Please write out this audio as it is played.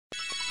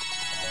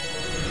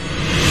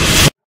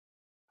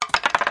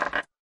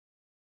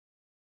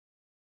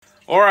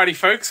Alrighty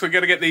folks, we're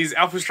going to get these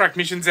Alphastrike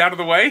missions out of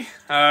the way,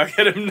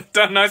 get them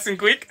done nice and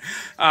quick.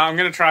 I'm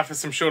going to try for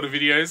some shorter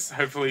videos,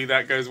 hopefully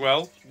that goes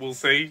well. We'll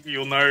see,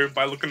 you'll know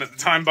by looking at the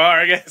time bar,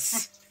 I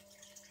guess.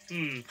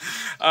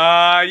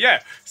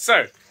 Yeah,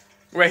 so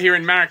we're here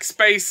in Marik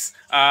Base,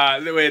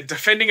 we're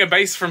defending a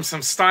base from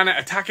some Steiner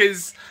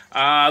attackers.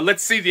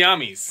 Let's see the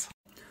armies.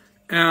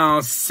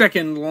 Our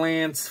second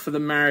lance for the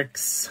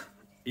Mariks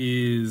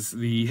is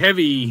the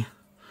heavy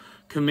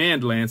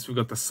command lance. We've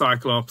got the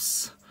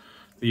Cyclops,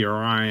 the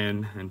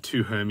Orion, and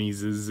two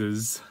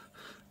Hermeses.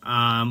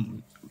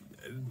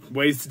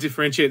 Ways to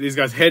differentiate these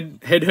guys: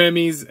 head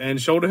Hermes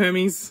and shoulder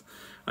Hermes,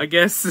 I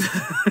guess,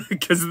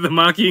 because of the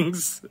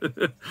markings.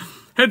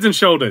 Heads and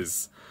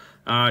shoulders.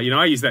 You know,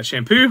 I use that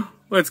shampoo.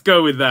 Let's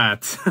go with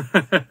that.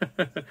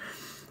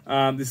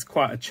 This is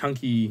quite a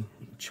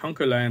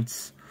chunker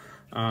lance.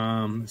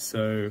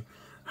 So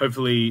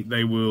hopefully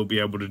they will be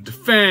able to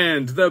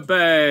defend the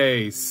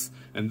base,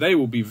 and they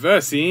will be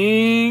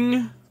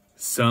versing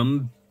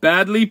some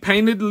badly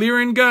painted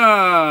Lyran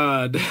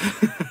guard.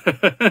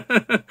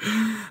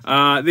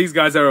 These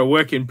guys are a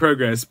work in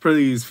progress.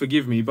 Please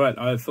forgive me, but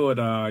I thought,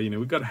 you know,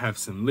 we've got to have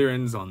some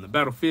Lyrans on the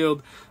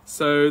battlefield.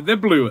 So they're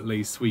blue at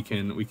least. We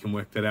can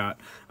work that out.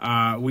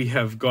 We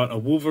have got a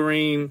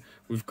Wolverine.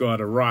 We've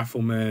got a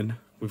Rifleman.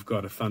 We've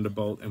got a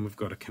Thunderbolt, and we've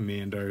got a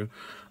Commando.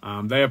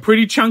 They are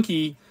pretty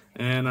chunky,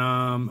 and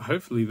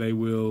hopefully they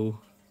will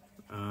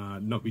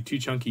not be too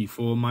chunky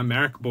for my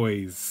Marik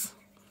boys.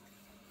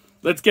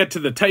 Let's get to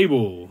the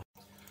table.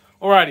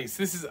 Alrighty,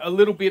 so this is a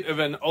little bit of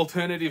an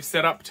alternative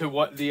setup to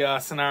what the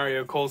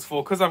scenario calls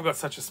for. Because I've got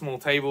such a small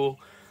table,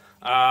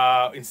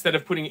 instead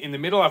of putting it in the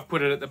middle, I've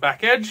put it at the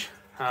back edge.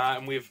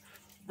 And we've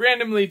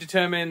randomly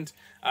determined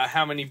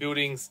how many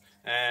buildings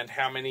and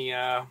how many,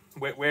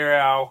 where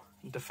our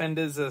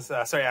defenders,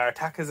 our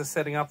attackers are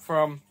setting up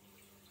from.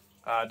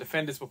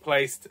 Defenders were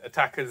placed,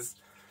 attackers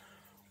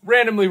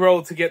randomly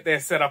rolled to get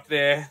their setup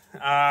there.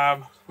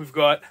 We've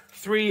got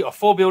three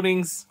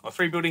buildings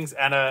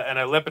and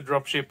a leopard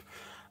dropship.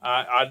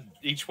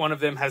 Each one of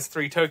them has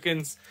 3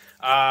 tokens.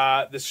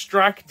 The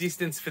strike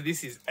distance for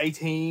this is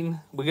 18.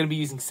 We're going to be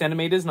using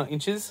centimeters, not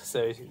inches.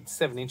 So it's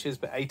 7 inches,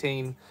 but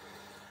 18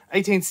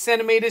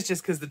 centimeters,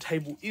 just because the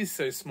table is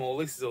so small.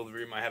 This is all the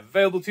room I have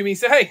available to me.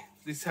 So hey,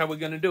 this is how we're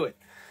going to do it.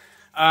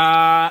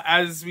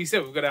 As we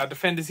said, we've got our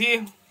defenders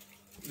here.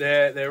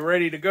 They're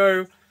ready to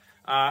go.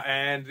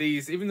 And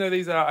these, even though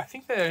these are, I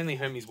think they're only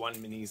Hermes 1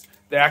 minis,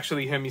 they're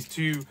actually Hermes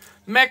 2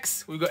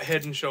 mechs. We've got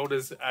head and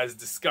shoulders as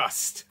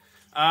discussed.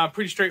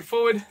 Pretty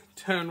straightforward.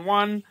 Turn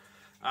 1.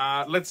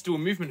 Let's do a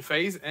movement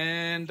phase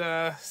and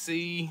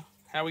see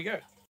how we go.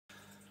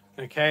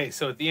 Okay,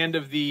 so at the end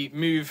of the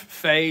move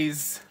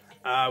phase,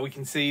 we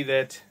can see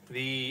that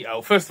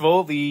first of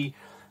all, the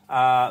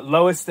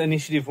lowest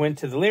initiative went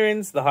to the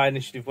Lyrans, the high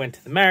initiative went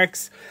to the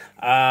Mariks.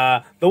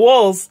 The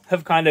walls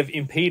have kind of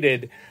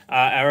impeded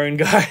our own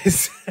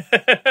guys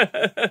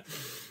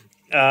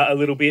a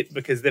little bit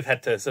because they've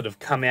had to sort of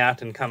come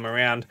out and come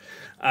around.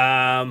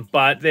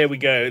 But there we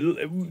go.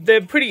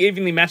 They're pretty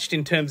evenly matched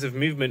in terms of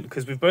movement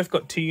because we've both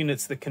got 2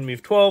 units that can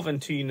move 12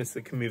 and 2 units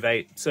that can move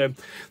 8. So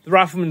the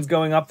Rifleman's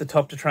going up the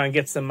top to try and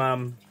get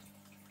some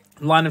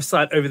line of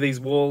sight over these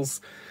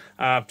walls.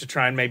 To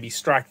try and maybe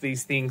strike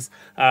these things.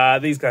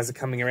 These guys are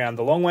coming around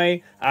the long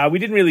way. We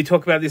didn't really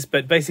talk about this,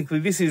 but basically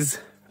this is,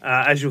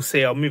 as you'll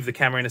see, I'll move the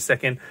camera in a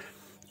second.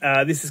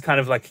 This is kind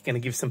of like going to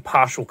give some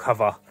partial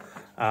cover,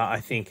 I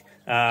think.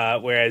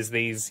 Whereas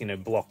these, you know,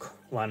 block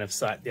line of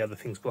sight. The other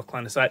things block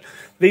line of sight.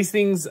 These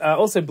things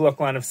also block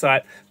line of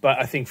sight, but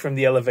I think from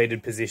the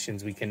elevated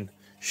positions we can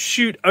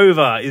shoot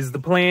over is the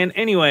plan.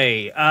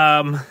 Anyway,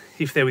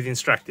 if they're within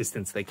strike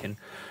distance, they can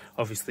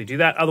obviously do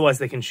that. Otherwise,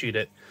 they can shoot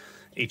at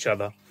each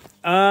other.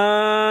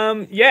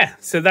 Yeah,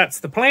 so that's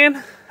the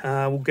plan.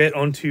 We'll get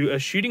on to a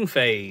shooting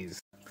phase.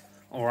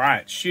 All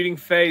right, shooting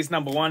phase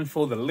number 1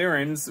 for the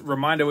Lyrans.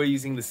 Reminder, we're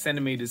using the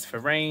centimeters for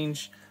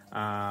range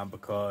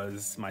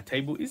because my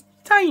table is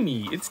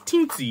tiny. It's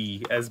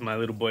teensy, as my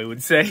little boy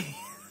would say.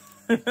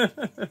 We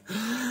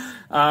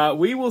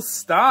will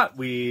start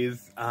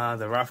with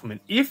the Rifleman.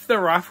 If the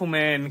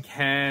Rifleman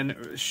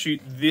can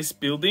shoot this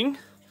building,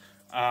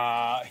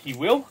 he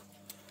will.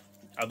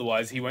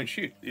 Otherwise, he won't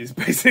shoot, is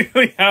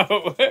basically how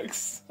it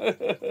works.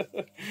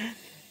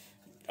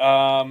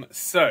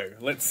 So,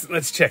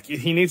 let's check.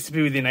 He needs to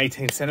be within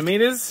 18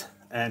 centimeters,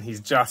 and he's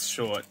just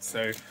short.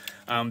 So,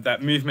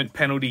 that movement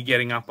penalty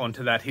getting up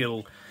onto that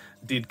hill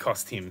did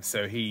cost him.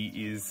 So, he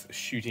is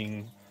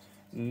shooting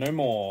no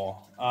more.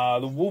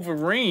 The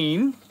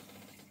Wolverine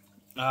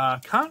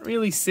can't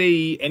really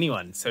see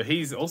anyone, so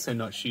he's also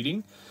not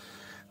shooting.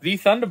 The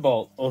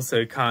Thunderbolt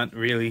also can't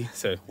really.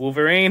 So,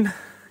 Wolverine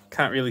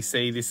can't really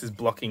see. This is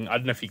blocking. I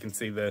don't know if you can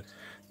see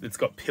it's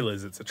got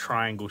pillars. It's a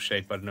triangle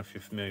shape. I don't know if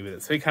you're familiar with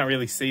it. So you can't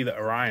really see the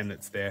Orion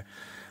that's there.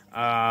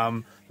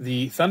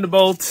 The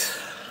Thunderbolt,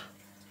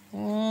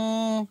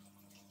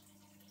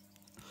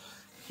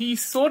 he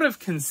sort of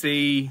can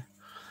see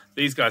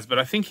these guys, but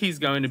I think he's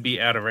going to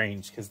be out of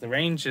range because the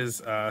range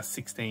is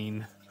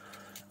 16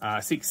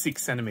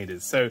 6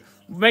 centimeters. So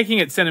making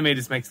it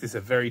centimeters makes this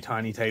a very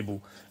tiny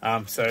table.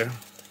 So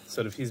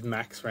sort of his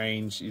max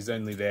range is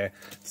only there,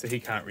 so he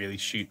can't really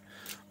shoot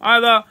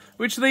either,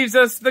 which leaves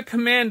us the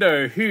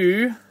Commando,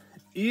 who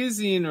is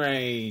in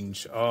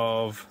range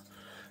of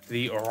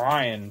the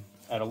Orion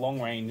at a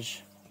long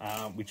range,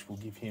 which will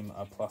give him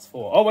a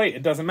 +4. Oh wait,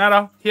 it doesn't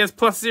matter. He has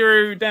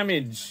 +0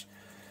 damage.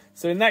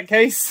 So in that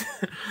case,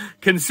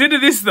 consider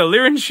this the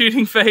Lyran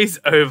shooting phase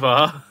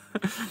over.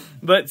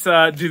 Let's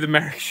do the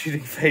Marik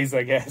shooting phase,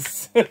 I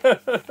guess.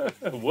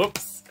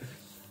 Whoops.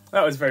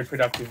 That was very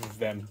productive of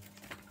them.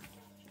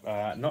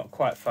 Not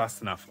quite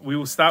fast enough. We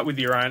will start with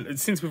the Orion.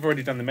 Since we've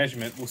already done the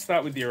measurement, we'll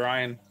start with the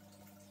Orion,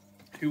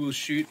 who will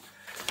shoot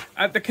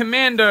at the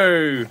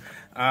Commando.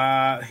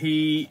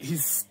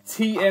 His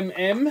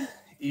TMM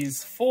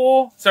is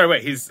 4. Sorry,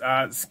 wait, his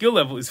skill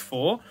level is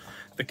 4.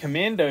 The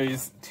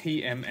Commando's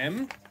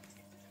TMM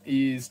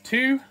is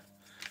 2.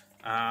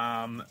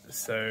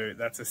 So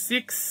that's a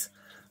 6.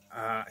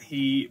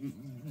 He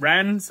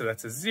ran, so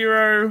that's a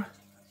 0.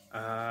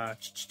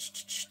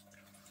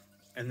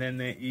 And then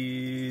there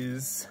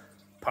is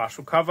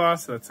partial cover,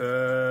 so that's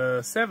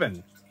a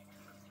 7.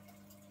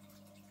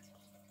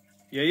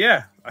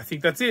 Yeah, I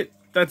think that's it.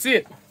 That's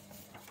it.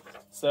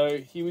 So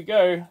here we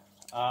go.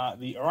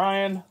 The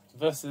Orion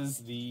versus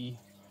the...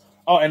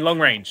 Oh, and long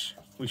range,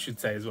 we should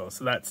say as well.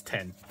 So that's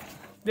 10.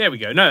 There we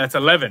go. No, that's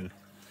 11.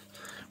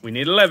 We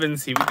need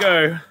 11s. Here we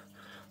go.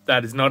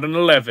 That is not an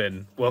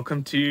 11.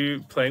 Welcome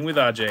to playing with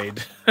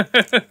Arjade.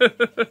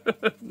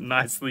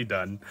 Nicely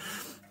done.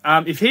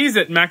 If he's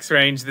at max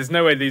range, there's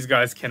no way these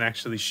guys can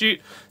actually shoot.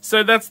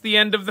 So that's the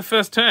end of the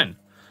first turn.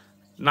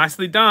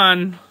 Nicely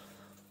done.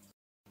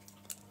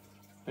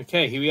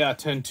 Okay, here we are,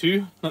 turn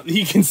 2. Not that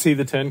you can see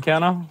the turn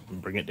counter.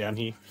 Bring it down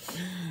here.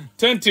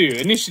 Turn 2,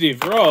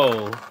 initiative,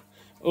 roll.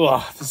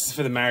 Oh, this is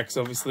for the Mariks,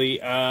 obviously.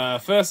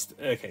 First,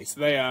 okay, so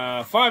they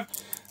are 5.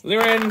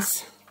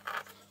 Lyrans,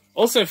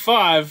 also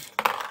 5.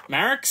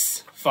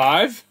 Mariks,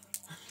 5.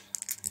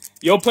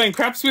 You're playing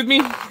craps with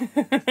me?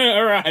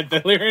 Alright,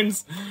 the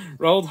Lyrans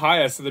rolled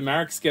higher, so the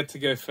Mariks get to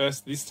go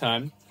first this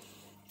time.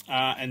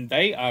 And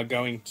they are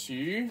going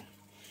to...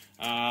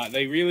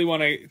 they really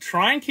want to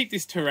try and keep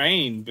this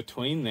terrain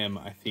between them,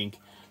 I think.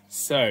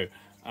 So,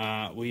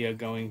 we are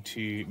going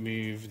to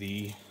move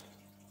the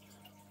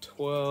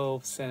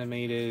 12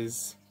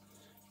 centimeters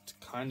to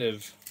kind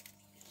of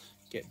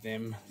get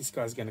them... This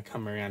guy's going to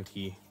come around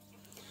here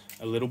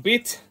a little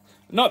bit.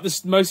 Not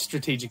the most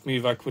strategic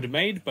move I could have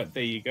made, but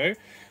there you go.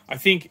 I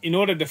think in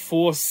order to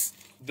force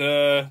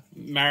the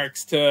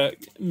Mariks to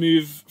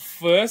move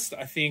first,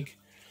 I think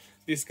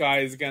this guy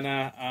is going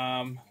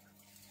to...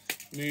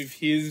 move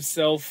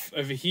himself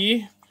over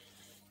here.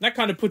 That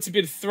kind of puts a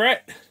bit of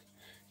threat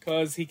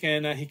because he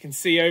can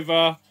see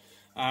over.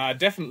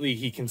 Definitely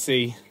he can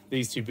see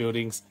these two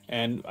buildings,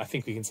 and I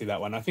think we can see that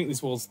one. I think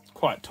this wall's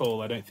quite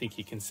tall. I don't think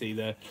he can see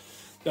the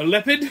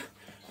leopard,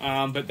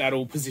 but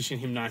that'll position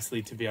him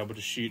nicely to be able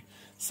to shoot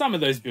some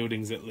of those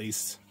buildings at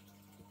least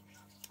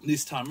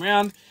this time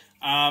round.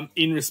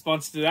 In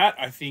response to that,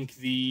 I think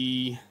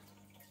we're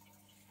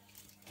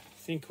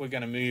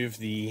going to move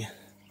the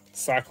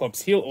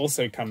Cyclops. He'll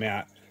also come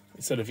out,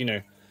 sort of, you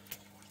know,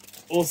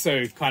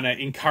 also kind of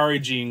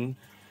encouraging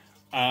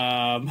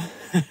the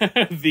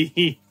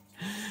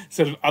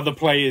sort of other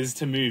players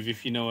to move,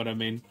 if you know what I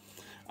mean.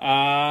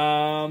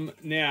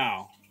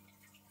 Now,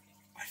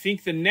 I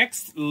think the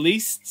next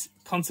least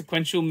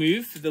consequential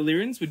move for the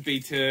Lyrans would be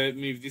to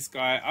move this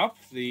guy up,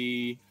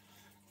 the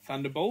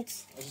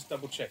Thunderbolts. I'll just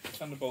double check the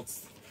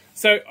Thunderbolts.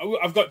 So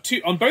I've got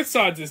two on both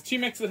sides. There's 2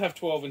 mechs that have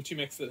 12 and 2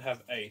 mechs that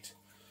have 8.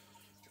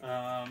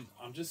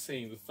 I'm just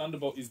seeing the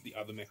Thunderbolt is the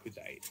other mech with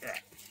the 8. All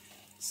right.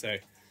 So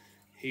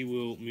he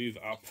will move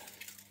up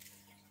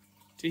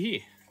to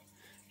here,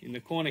 in the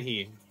corner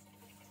here.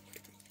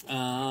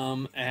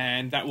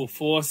 And that will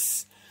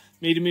force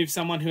me to move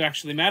someone who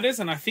actually matters.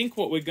 And I think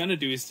what we're going to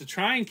do is to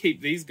try and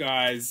keep these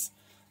guys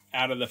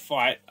out of the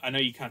fight. I know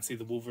you can't see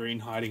the Wolverine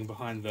hiding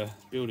behind the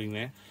building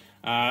there.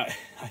 I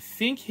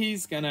think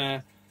he's going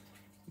to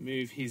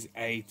move his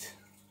 8.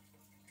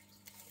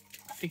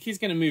 I think he's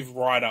going to move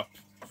right up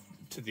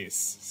to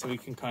this, so we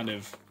can kind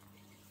of,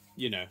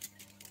 you know,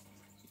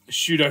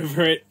 shoot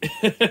over it,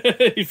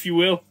 if you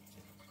will.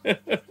 And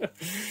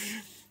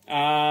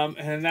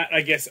that,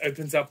 I guess,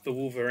 opens up the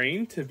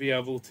Wolverine to be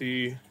able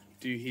to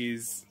do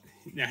his...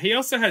 Now, he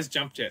also has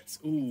jump jets.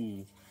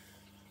 Ooh.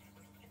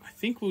 I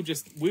think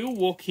we'll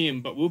walk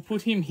him, but we'll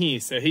put him here,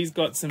 so he's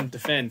got some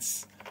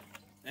defense,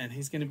 and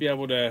he's going to be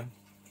able to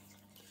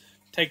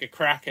take a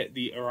crack at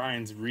the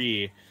Orion's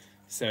rear.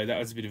 So that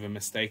was a bit of a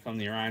mistake on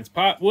the Orion's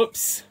part.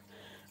 Whoops.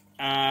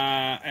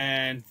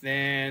 And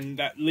then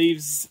that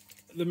leaves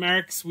the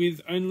Mariks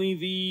with only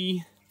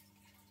the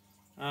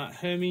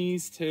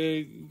Hermes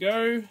to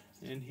go,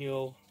 and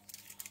he'll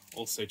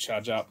also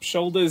charge up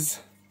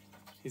shoulders.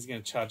 He's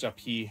going to charge up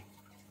here,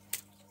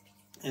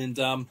 and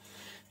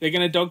they're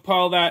going to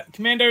dogpile that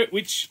Commando,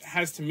 which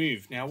has to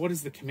move. Now, what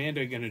is the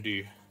Commando going to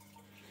do?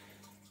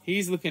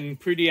 He's looking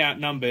pretty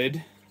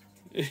outnumbered.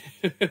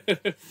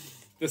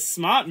 The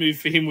smart move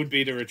for him would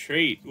be to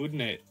retreat,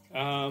 wouldn't it?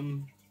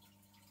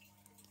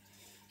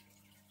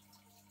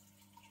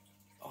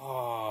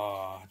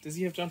 Oh, does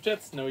he have jump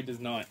jets? No, he does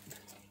not.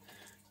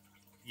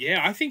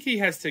 Yeah, I think he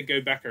has to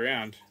go back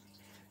around.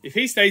 If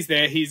he stays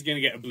there, he's going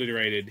to get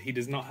obliterated. He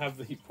does not have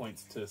the hit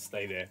points to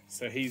stay there.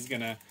 So he's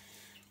going to...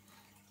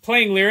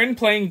 Playing Lyran,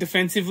 playing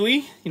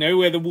defensively, you know,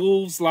 where the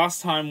Wolves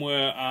last time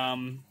were,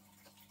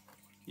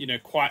 you know,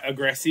 quite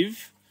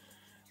aggressive.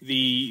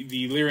 The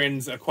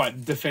Lyrans are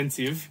quite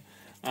defensive,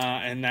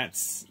 and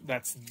that's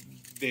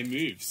their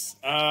moves.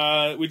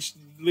 Which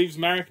leaves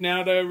Marik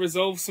now to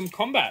resolve some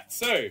combat.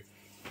 So,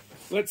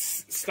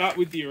 let's start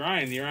with the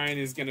Orion. The Orion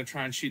is going to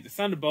try and shoot the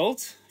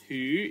Thunderbolt, who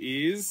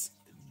is...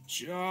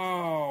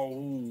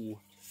 Oh...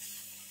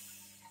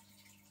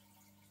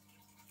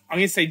 I'm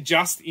going to say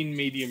just in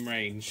medium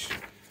range.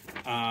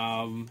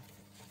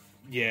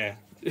 Yeah.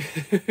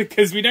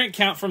 Because we don't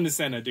count from the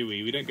center, do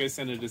we? We don't go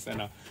center to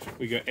center.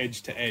 We go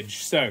edge to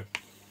edge. So,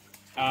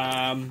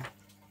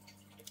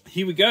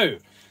 here we go.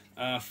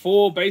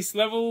 For base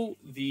level,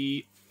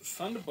 the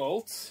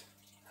Thunderbolt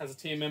has a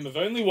TMM of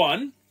only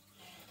 1.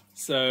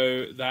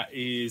 So, that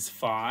is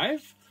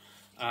 5.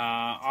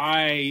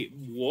 I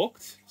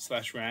walked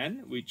 /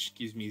 ran, which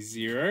gives me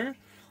 0.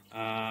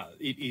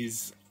 It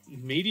is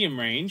medium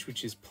range,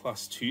 which is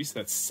 +2, so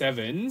that's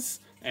 7s.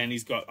 And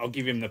he's got, I'll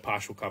give him the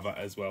partial cover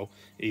as well,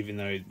 even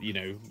though, you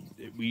know,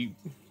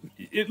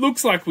 it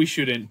looks like we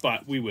shouldn't,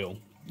 but we will.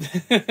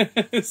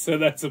 So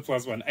that's a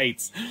 +1,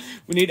 8s.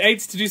 We need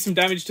 8s to do some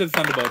damage to the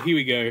Thunderbolt. Here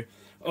we go.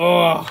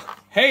 Oh,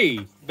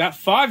 hey, that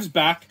 5's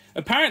back.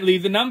 Apparently,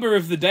 the number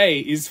of the day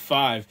is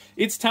 5.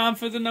 It's time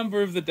for the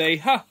number of the day.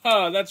 Ha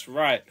ha, that's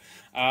right.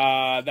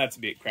 That's a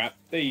bit crap.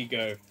 There you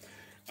go.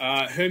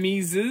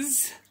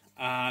 Hermeses,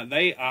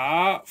 they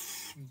are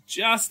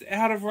just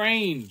out of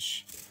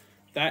range.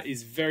 That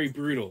is very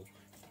brutal.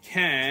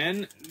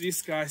 Can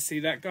this guy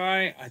see that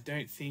guy? I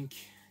don't think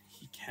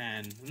he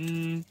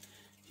can.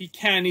 He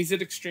can. He's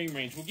at extreme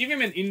range. We'll give him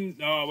an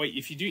Oh, wait.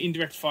 If you do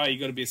indirect fire, you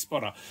got to be a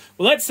spotter.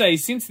 Well, let's say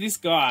since this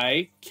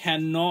guy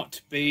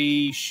cannot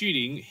be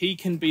shooting, he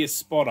can be a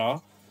spotter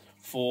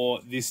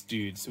for this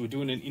dude. So we're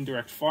doing an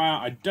indirect fire.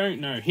 I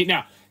don't know.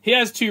 Now, he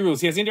has 2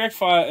 rules. He has indirect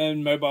fire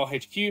and mobile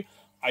HQ.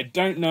 I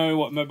don't know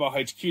what Mobile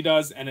HQ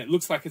does, and it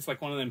looks like it's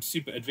like one of them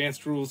super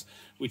advanced rules,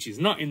 which is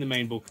not in the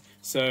main book.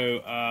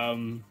 So,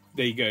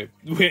 there you go.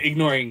 We're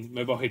ignoring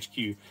Mobile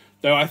HQ.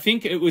 Though I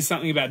think it was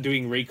something about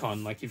doing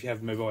recon, like if you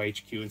have Mobile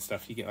HQ and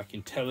stuff, you get like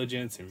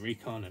intelligence and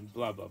recon and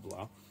blah, blah,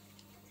 blah.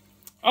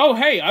 Oh,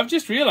 hey, I've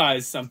just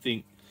realized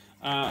something.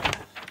 I'll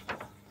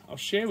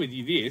share with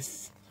you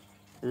this.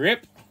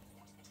 Rip.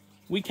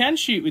 We can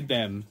shoot with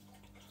them.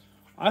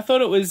 I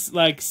thought it was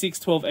like 6,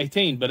 12,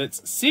 18, but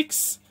it's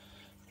 6...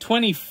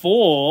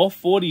 24,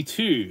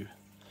 42.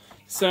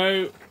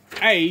 So,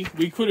 A,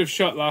 we could have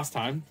shot last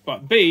time,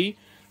 but B,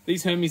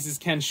 these Hermeses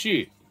can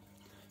shoot.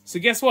 So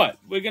guess what?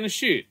 We're going to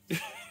shoot.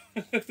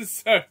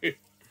 So,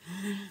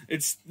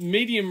 it's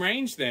medium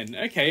range then.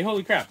 Okay,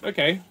 holy crap.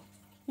 Okay.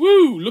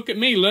 Woo! Look at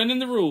me learning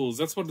the rules.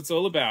 That's what it's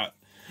all about.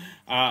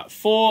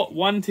 4,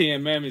 1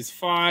 TMM is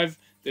 5.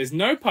 There's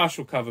no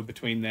partial cover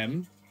between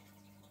them.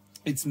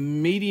 It's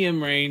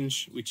medium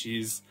range, which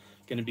is...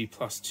 going to be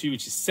 +2,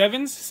 which is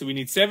 7s. So we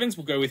need 7s.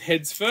 We'll go with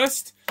heads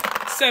first.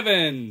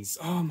 7s.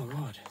 Oh my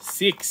god.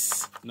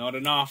 6. Not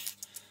enough.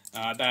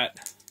 That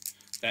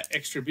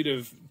extra bit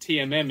of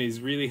TMM is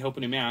really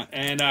helping him out.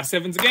 And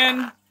 7s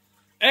again.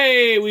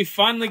 Hey, we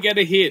finally get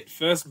a hit.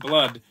 First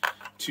blood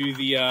to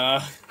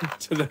the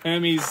to the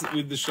Hermes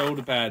with the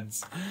shoulder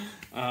pads.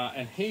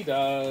 And he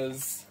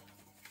does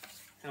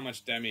how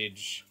much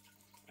damage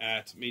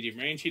at medium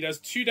range? He does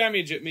 2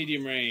 damage at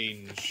medium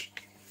range.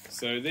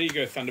 So there you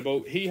go,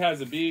 Thunderbolt. He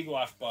has a big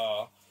life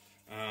bar.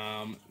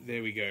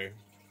 There we go.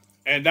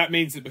 And that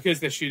means that because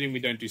they're shooting, we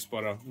don't do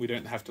spotter. We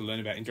don't have to learn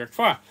about indirect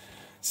fire.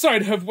 Sorry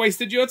to have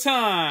wasted your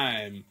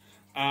time.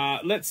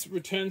 Let's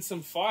return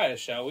some fire,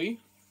 shall we?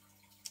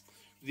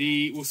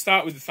 We'll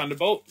start with the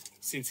Thunderbolt,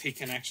 since he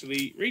can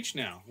actually reach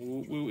now.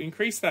 We'll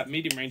increase that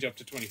medium range up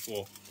to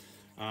 24.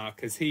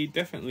 Because he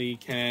definitely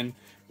can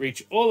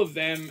reach all of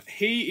them.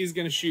 He is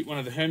going to shoot one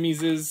of the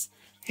Hermeses.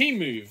 He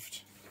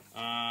moved.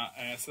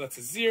 So that's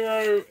a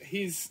 0.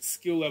 His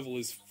skill level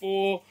is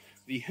 4.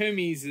 The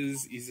Hermes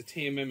is a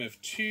TMM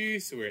of 2,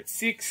 so we're at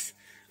 6.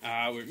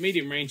 We're at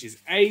medium range is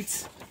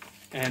 8.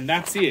 And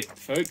that's it,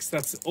 folks.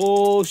 That's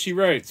all she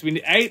wrote. So we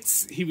need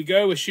 8s. Here we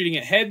go. We're shooting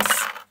at heads.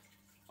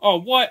 Oh,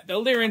 what? The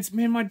Lyrans.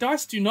 Man, my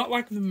dice do not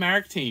like the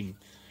Marik team.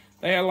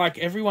 They are like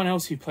everyone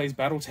else who plays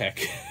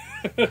Battletech.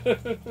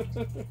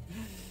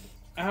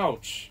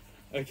 Ouch.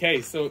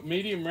 Okay, so at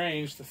medium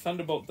range, the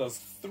Thunderbolt does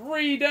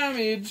 3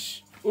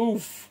 damage.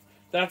 Oof.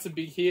 That's a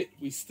big hit.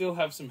 We still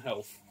have some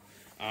health.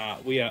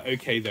 We are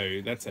okay,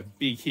 though. That's a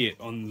big hit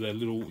on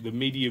the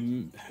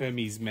medium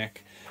Hermes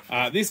mech.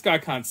 This guy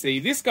can't see.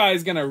 This guy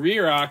is going to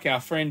rear arc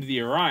our friend,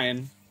 the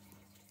Orion.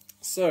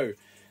 So,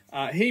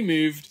 he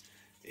moved.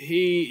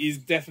 He is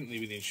definitely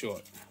within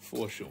shot,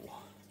 for sure.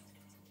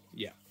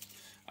 Yeah.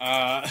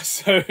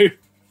 So,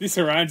 this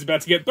Orion's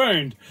about to get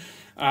boned.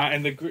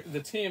 And the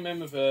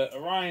TMM of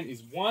Orion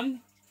is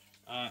 1.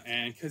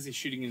 And because he's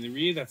shooting in the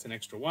rear, that's an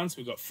extra 1. So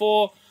we've got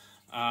 4.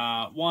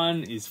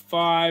 1 is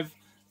 5.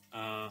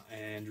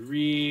 And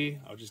rear,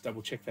 I'll just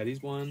double check that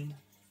is 1.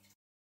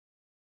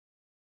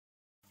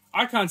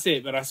 I can't see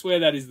it, but I swear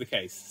that is the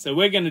case. So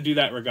we're going to do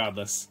that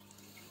regardless.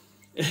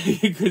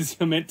 Because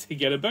you're meant to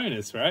get a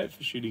bonus, right?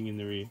 For shooting in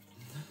the rear.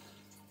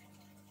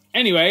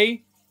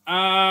 Anyway,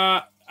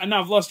 and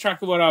I've lost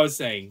track of what I was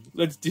saying.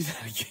 Let's do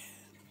that again.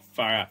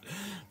 Far out.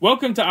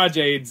 Welcome to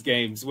RJ's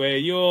Games, where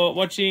you're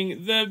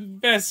watching the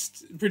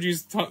best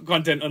produced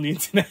content on the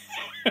internet.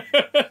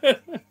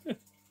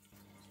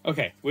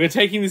 Okay, we're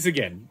taking this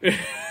again.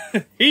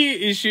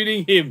 He is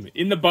shooting him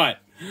in the butt.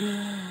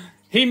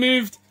 He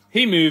moved.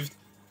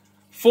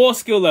 4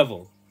 skill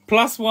level.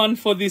 +1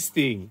 for this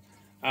thing.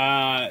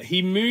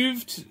 He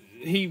moved,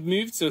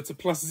 so it's a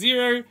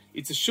 +0.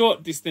 It's a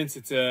short distance.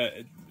 It's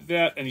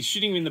that, and he's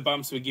shooting him in the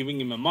bump, so we're giving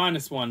him a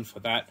 -1 for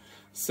that.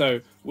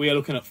 So we are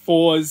looking at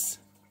 4s.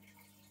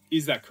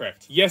 Is that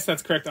correct? Yes,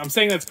 that's correct. I'm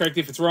saying that's correct.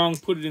 If it's wrong,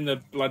 put it in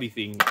the bloody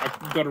thing.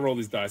 I've got to roll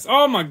these dice.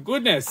 Oh my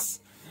goodness!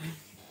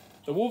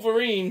 The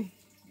Wolverines!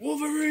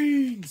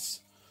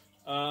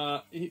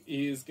 He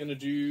is going to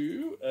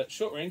do,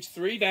 short range,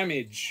 3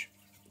 damage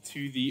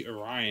to the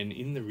Orion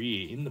in the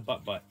rear, in the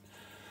butt.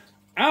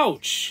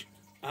 Ouch!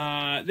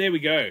 There we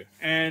go.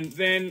 And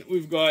then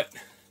we've got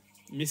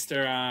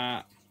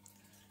Mr.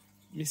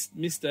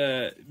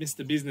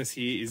 Business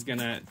here is going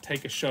to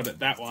take a shot at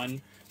that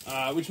one,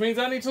 which means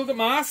I need to look at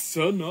my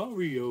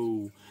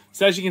scenario.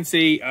 So as you can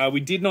see,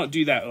 we did not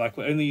do that. Like,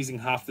 we're only using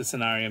half the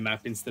scenario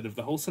map instead of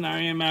the whole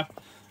scenario map.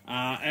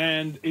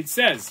 And it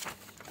says,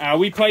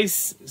 we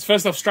place,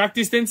 first off, strike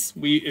distance.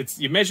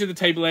 You measure the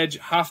table edge,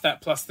 half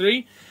that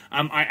 +3.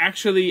 I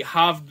actually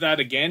halved that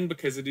again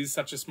because it is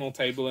such a small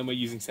table and we're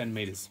using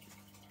centimeters.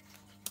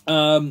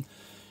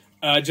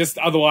 Just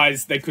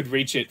otherwise they could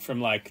reach it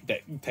from like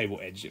the table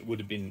edge. It would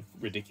have been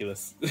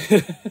ridiculous.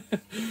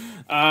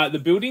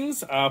 The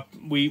buildings,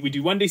 we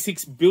do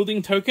 1d6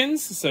 building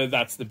tokens. So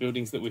that's the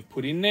buildings that we've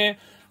put in there.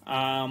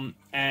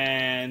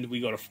 And we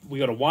got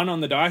a 1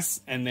 on the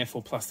dice, and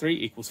therefore +3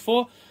 equals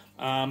 4.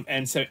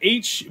 And so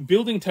each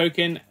building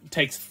token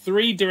takes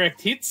 3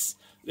 direct hits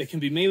that can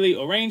be melee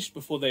or ranged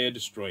before they are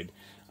destroyed.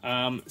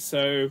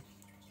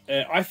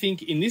 I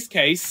think in this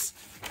case,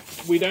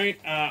 we don't,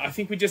 I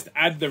think we just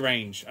add the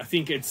range. I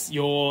think it's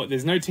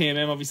there's no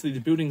TMM, obviously the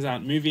buildings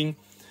aren't moving.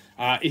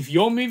 If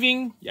you're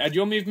moving, you add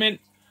your movement,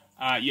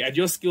 you add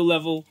your skill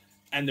level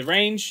and the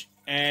range,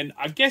 and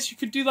I guess you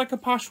could do like a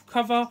partial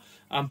cover,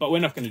 but we're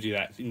not going to do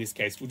that in this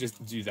case. We'll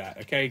just do that,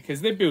 okay?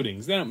 Because they're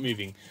buildings, they're not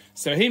moving.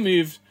 So he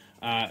moved,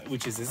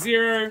 which is a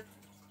 0.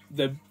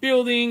 The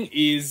building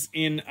is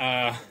in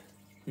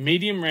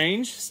medium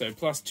range, so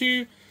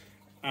 +2.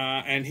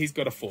 And he's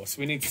got a 4. So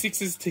we need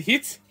 6s to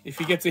hit. If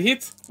he gets a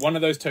hit, one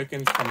of those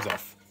tokens comes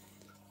off.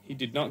 He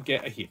did not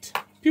get a hit.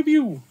 Pew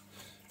pew.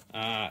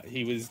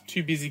 He was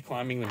too busy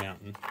climbing the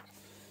mountain.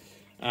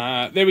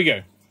 There we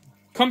go.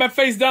 Combat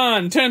phase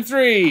done. Turn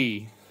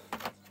 3.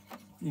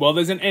 Well,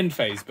 there's an end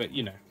phase, but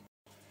you know.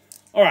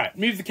 Alright,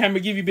 move the camera,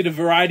 give you a bit of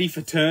variety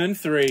for turn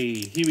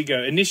 3. Here we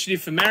go.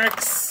 Initiative for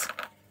Marik's.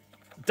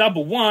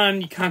 Double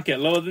 1. You can't get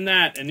lower than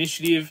that.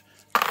 Initiative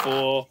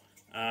for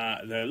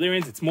the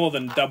Lyrans, it's more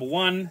than double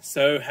 1,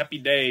 so happy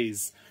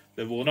days.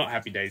 Well, not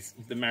happy days.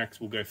 The Mariks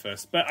will go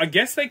first. But I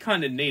guess they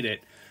kind of need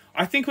it.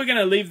 I think we're going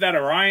to leave that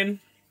Orion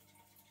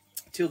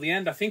till the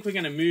end. I think we're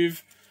going to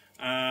move...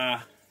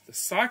 the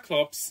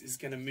Cyclops is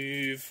going to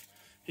move...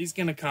 He's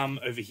going to come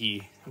over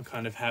here and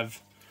kind of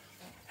have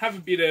a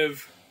bit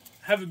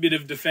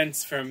of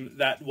defense from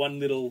that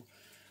one little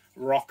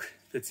rock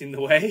that's in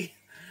the way,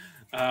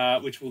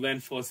 which will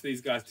then force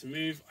these guys to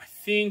move. I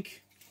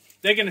think...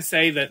 They're going to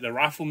say that the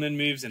rifleman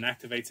moves and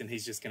activates and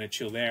he's just going to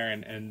chill there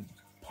and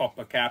pop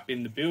a cap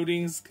in the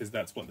buildings because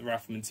that's what the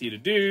rifleman's here to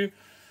do.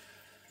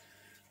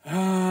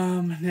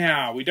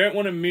 Now, we don't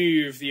want to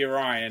move the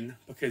Orion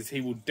because he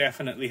will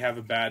definitely have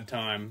a bad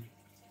time.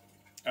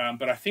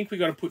 But I think we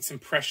got to put some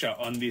pressure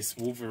on this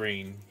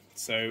Wolverine.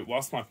 So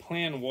whilst my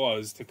plan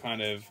was to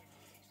kind of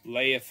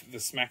lay the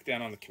smackdown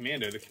on the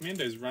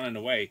commando's running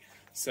away.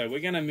 So we're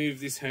going to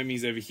move this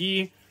Hermes over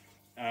here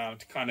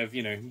to kind of,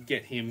 you know,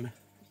 get him...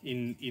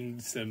 in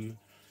some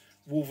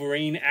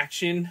Wolverine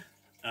action.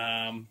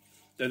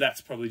 Though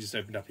that's probably just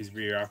opened up his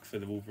rear arc for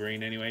the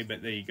Wolverine anyway,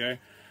 but there you go.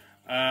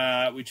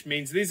 Which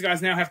means these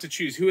guys now have to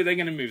choose. Who are they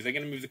going to move? They're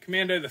going to move the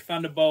Commando, the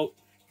Thunderbolt,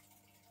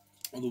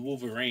 or the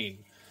Wolverine.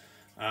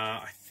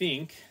 I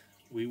think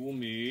we will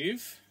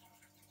move...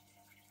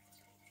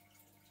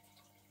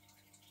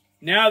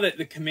 Now that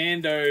the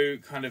Commando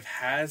kind of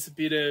has a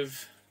bit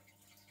of...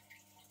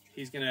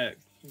 He's going to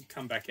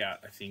come back out,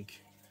 I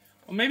think.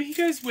 Or maybe he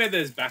goes where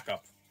there's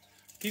backup.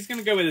 He's going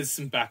to go where there's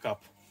some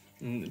backup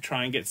and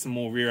try and get some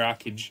more rear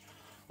arcage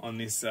on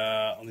this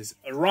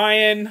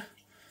Orion.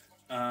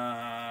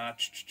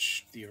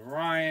 The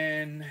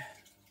Orion.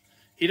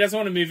 He doesn't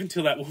want to move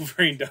until that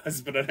Wolverine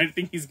does, but I don't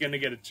think he's going to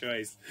get a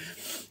choice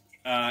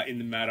in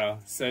the matter.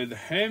 So the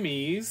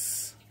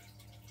Hermes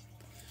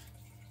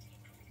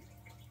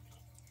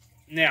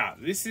Now,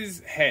 this is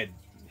Head.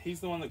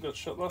 He's the one that got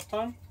shot last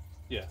time?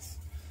 Yes.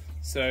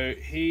 So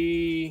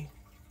I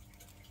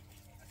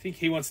think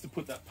he wants to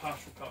put that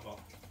partial cover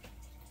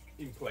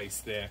in place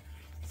there.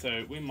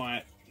 So we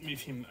might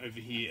move him over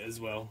here as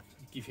well.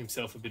 Give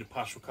himself a bit of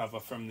partial cover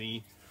from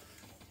the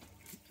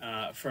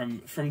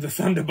from the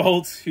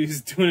Thunderbolt,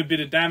 who's doing a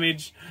bit of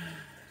damage.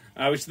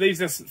 Which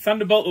leaves us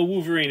Thunderbolt or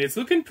Wolverine. It's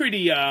looking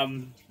pretty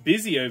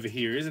busy over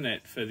here, isn't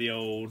it, for the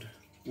old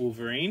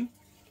Wolverine?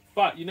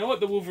 But you know what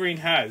the Wolverine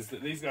has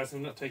that these guys have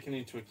not taken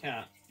into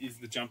account is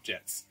the jump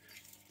jets.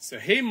 So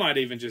he might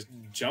even just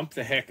jump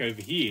the heck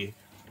over here.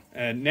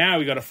 And now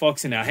we got a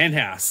fox in our hen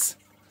house.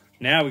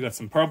 Now we got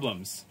some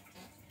problems.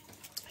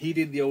 He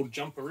did the old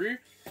jumperoo.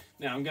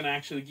 Now I'm going to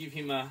actually give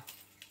him a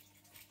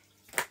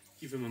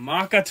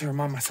marker to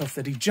remind myself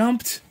that he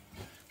jumped.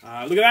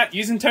 Look at that,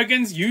 using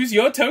tokens. Use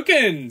your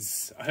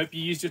tokens. I hope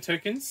you used your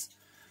tokens.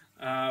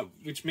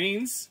 Which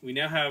means we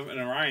now have an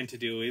Orion to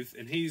deal with,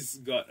 and he's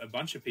got a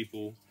bunch of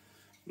people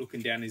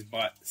looking down his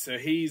butt. So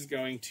he's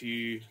going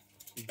to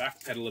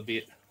backpedal a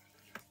bit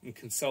and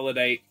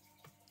consolidate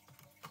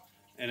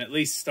and at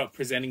least stop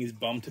presenting his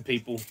bomb to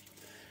people.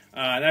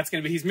 That's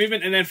going to be his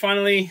movement. And then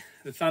finally,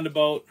 the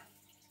Thunderbolt.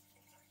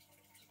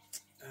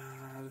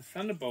 The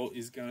Thunderbolt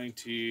is going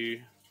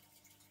to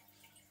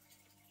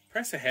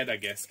press ahead, I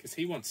guess, because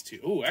he wants to...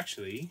 Oh,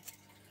 actually,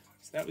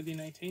 is that within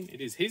 18? It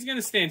is. He's going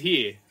to stand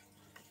here,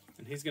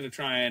 and he's going to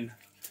try and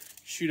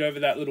shoot over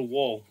that little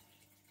wall.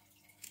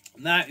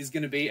 And that is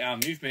going to be our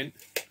movement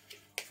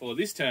for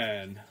this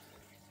turn.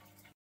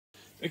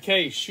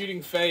 Okay,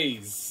 shooting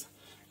phase.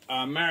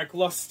 Marik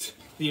lost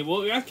the...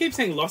 Well, I keep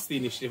saying lost the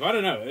initiative. I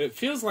don't know. It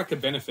feels like a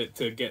benefit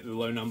to get the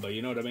low number,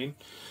 you know what I mean?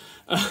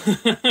 I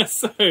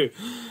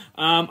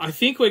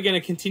think we're going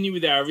to continue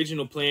with our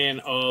original plan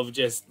of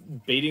just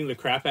beating the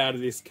crap out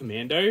of this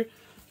commando.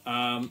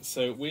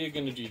 So we're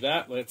going to do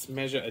that. Let's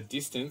measure a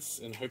distance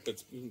and hope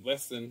it's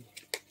less than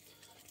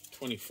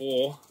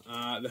 24.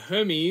 The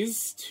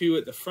Hermes, 2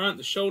 at the front.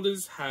 The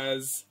shoulders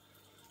has...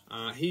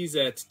 he's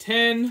at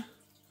 10.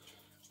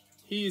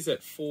 He's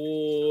at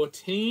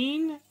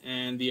 14.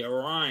 And the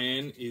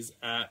Orion is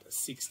at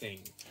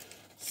 16.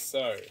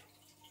 So...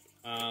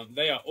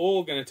 they are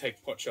all going to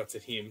take pot shots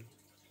at him.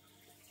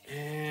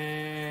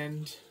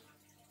 And...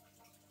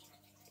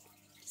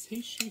 does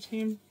he shoot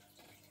him?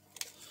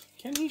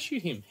 Can he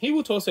shoot him? He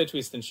will torso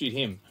twist and shoot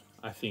him,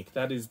 I think.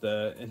 That is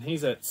the... And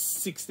he's at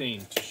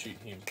 16 to shoot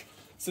him.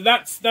 So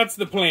that's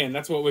the plan.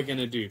 That's what we're going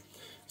to do.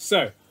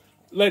 So,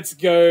 let's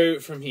go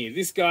from here.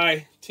 This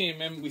guy,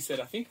 TMM, we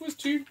said, I think it was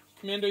 2.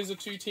 Commandos are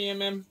 2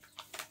 TMM.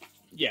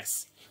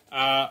 Yes.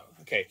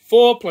 Okay,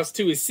 4 plus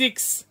 2 is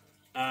 6.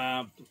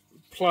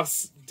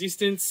 Plus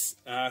distance,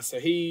 so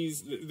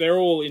they're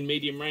all in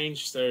medium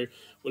range, so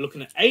we're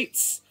looking at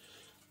 8s.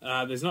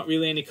 There's not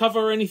really any cover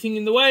or anything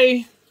in the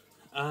way.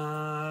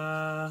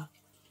 Yeah,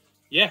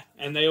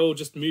 and they all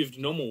just moved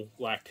normal,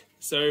 like.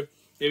 So,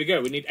 there we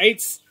go, we need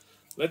 8s.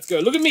 Let's go.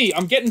 Look at me,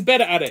 I'm getting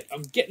better at it.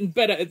 I'm getting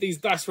better at these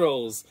dice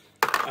rolls.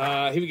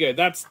 Here we go,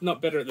 that's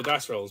not better at the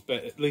dice rolls,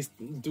 but at least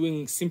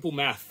doing simple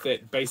math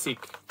that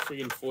basic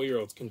friggin'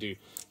 4-year-olds can do.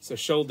 So,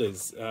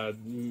 shoulders,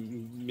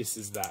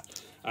 misses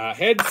that.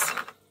 Heads.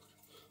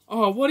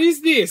 Oh, what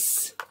is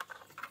this?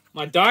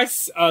 My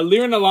dice are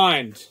Lyran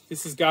aligned.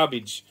 This is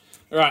garbage.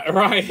 Alright,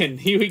 Orion,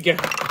 here we go.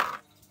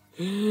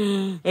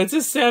 That's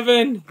a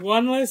 7.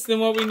 1 less than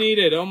what we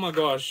needed. Oh my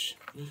gosh.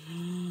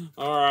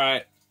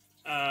 Alright.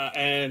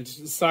 And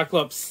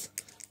Cyclops.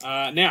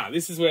 Now,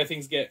 this is where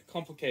things get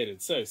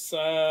complicated. So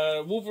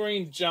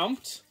Wolverine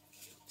jumped.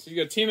 So you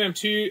got TMM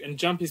 2 and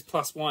jump is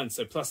 +1.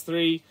 So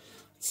 +3.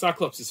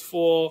 Cyclops is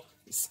 4.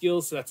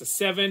 Skills, so that's a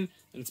 7.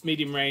 And it's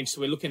medium range, so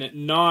we're looking at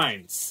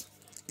 9s.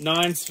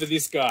 9s for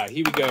this guy.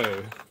 Here we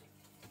go.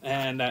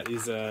 And that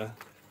is a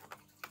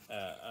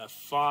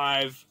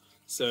 5.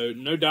 So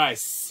no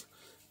dice.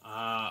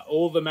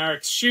 All the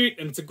Mariks shoot,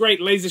 and it's a great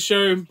laser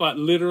show, but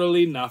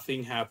literally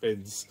nothing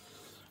happens.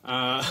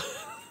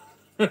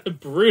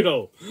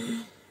 Brutal.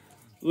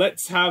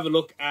 Let's have a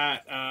look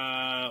at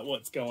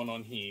what's going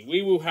on here.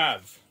 We will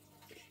have...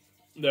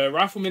 The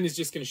Rifleman is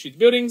just going to shoot the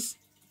buildings.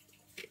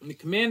 And the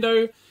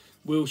Commando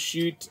will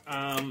shoot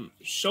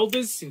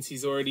shoulders, since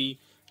he's already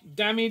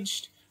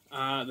damaged.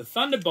 The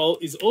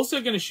Thunderbolt is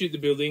also going to shoot the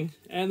building,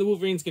 and the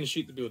Wolverine's going to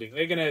shoot the building.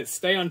 They're going to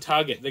stay on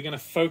target. They're going to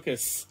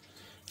focus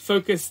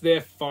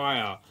their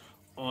fire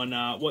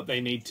on what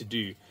they need to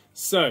do.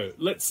 So,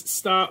 let's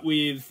start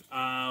with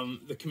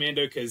the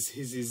Commando, because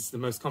his is the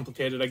most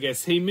complicated, I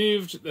guess. He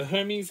moved. The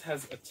Hermes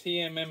has a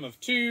TMM of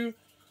 2.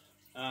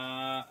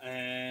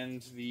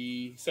 And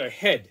the... Sorry,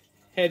 Head.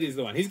 Head is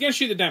the one. He's going to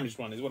shoot the damaged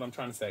one, is what I'm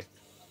trying to say.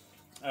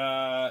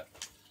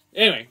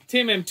 Anyway,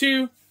 TMM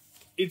 2.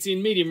 It's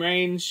in medium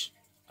range.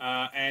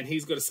 And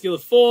he's got a skill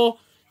of 4.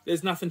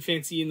 There's nothing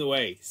fancy in the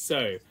way.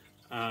 So,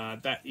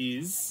 that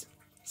is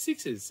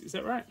 6s. Is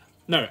that right?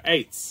 No,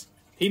 8s.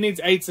 He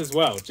needs 8s as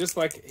well, just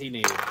like he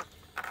needed.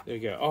 There we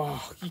go.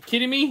 Oh, you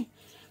kidding me?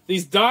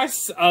 These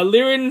dice are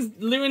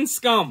Lyran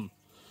Scum.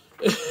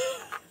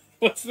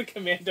 What's the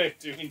Commando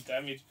doing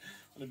damage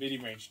on a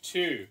medium range?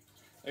 2.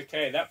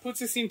 Okay, that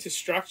puts us into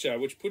structure,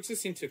 which puts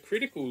us into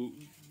critical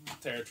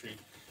territory.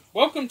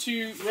 Welcome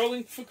to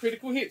rolling for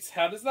critical hits.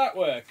 How does that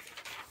work?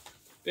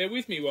 Bear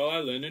with me while I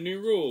learn a new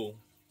rule.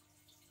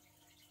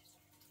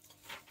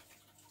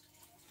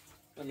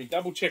 Let me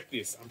double check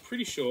this. I'm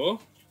pretty sure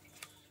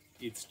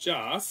it's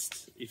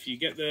just, if you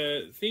get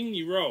the thing,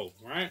 you roll,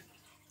 right?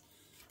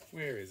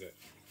 Where is it?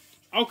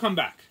 I'll come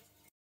back.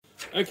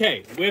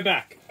 Okay, we're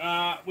back.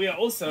 We are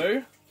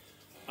also,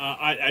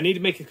 I need to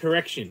make a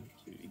correction.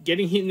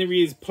 Getting hit in the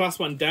rear is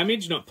 +1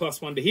 damage, not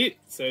 +1 to hit.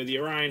 So the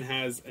Orion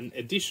has an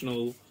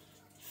additional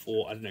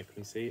 4. I don't know, can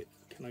you see it?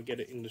 Can I get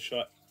it in the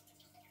shot?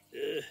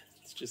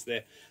 It's just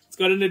there. It's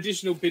got an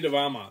additional bit of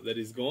armor that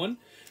is gone.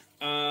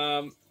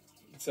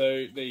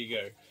 So there you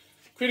go.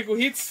 Critical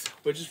hits.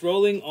 We're just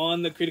rolling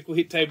on the critical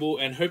hit table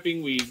and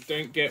hoping we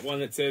don't get one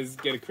that says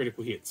get a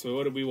critical hit. So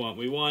what do we want?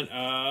 We want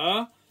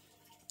a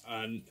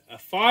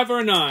 5 or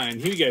a 9.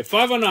 Here we go.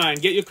 5 or 9.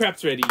 Get your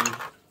craps ready.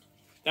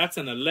 That's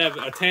an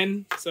 11, a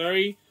 10,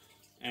 sorry.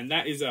 And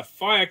that is a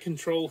fire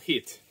control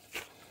hit.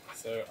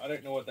 So I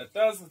don't know what that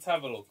does. Let's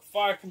have a look.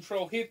 Fire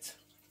control hit.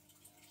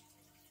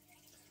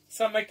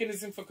 Some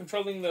mechanism for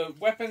controlling the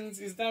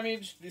weapons is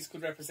damaged. This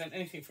could represent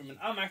anything from an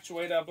arm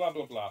actuator, blah,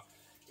 blah, blah.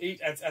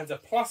 It adds a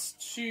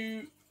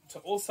 +2 to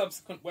all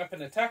subsequent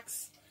weapon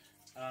attacks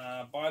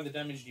by the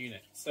damaged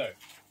unit. So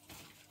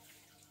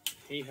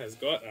he has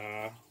got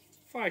a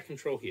fire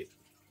control hit.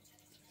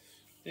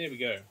 There we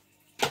go.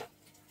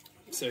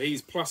 So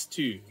he's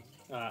 +2.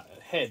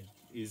 Head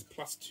is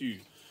 +2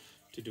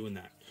 to doing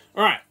that.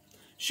 All right.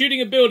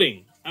 Shooting a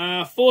building.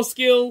 4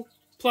 skill,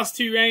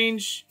 +2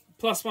 range,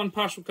 +1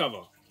 partial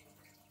cover.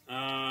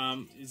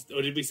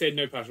 Or did we say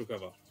no partial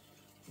cover?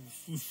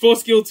 4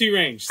 skill, 2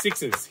 range.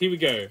 6s. Here we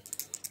go.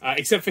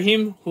 Except for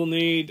him, we'll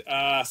need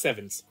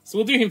 7s. So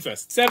we'll do him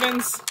first.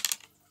 7s.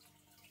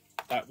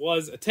 That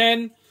was a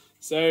 10.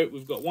 So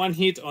we've got 1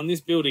 hit on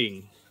this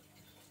building.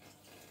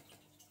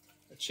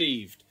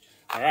 Achieved.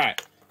 All right.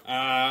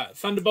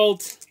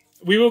 Thunderbolt.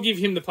 We will give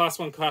him the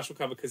 +1 partial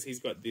cover because he's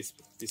got this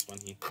one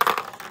here.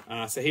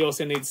 So he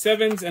also needs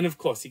 7s, and of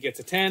course he gets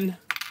a 10.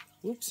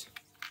 Whoops.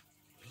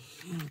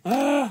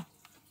 All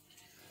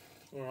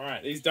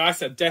right, these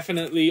dice are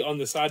definitely on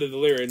the side of the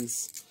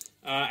Lyrans.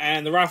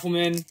 And the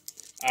Rifleman,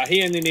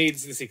 he only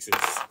needs the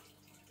 6s.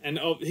 And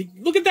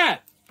look at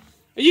that!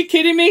 Are you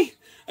kidding me?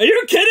 Are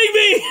you kidding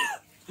me?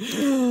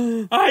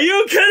 Are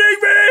you kidding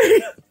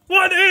me?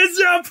 What is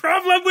your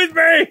problem with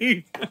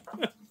me?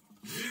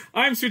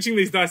 I'm switching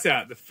these dice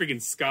out, the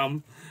friggin'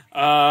 scum.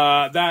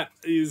 That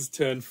is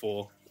turn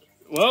 4.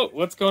 Well,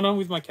 what's going on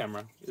with my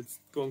camera? It's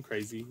going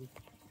crazy.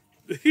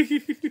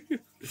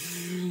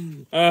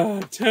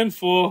 Turn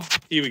 4.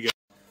 Here we go.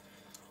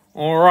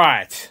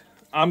 Alright.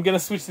 I'm going to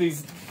switch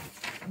these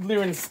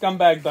Lyran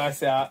Scumbag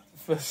dice out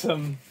for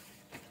some,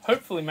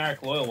 hopefully,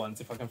 Marik Loyal ones,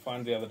 if I can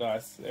find the other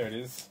dice. There it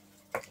is.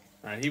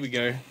 Alright, here we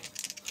go.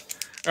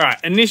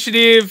 Alright,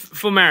 initiative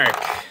for Marik.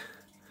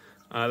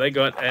 They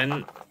got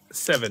an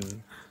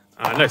 7.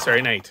 No, sorry,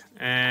 an 8.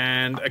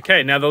 And,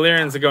 okay, now the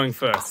Lyrans are going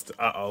first.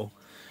 Uh-oh.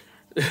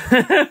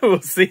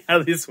 We'll see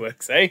how this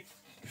works, eh?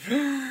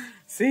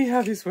 See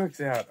how this works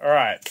out. All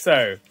right,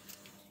 so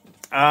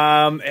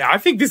I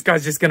think this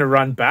guy's just going to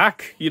run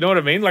back. You know what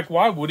I mean? Like,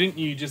 why wouldn't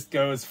you just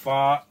go as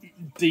far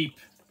deep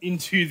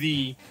into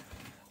the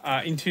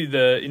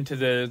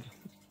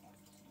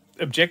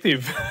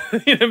objective?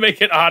 You know,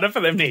 make it harder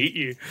for them to hit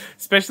you,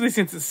 especially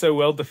since it's so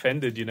well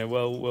defended. You know,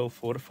 well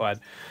fortified.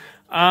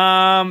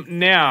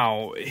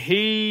 Now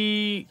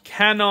he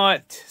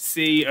cannot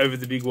see over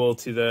the big wall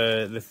to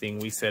the thing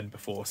we said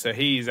before, so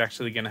he's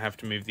actually going to have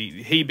to move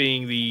he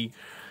being the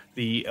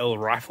El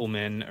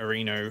Rifleman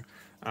Areno.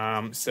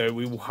 So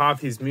we will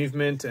halve his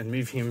movement and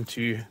move him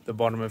to the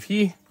bottom of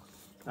here.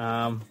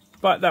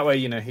 But that way,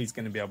 you know, he's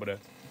going to be able to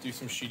do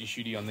some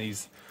shooty on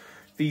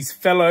these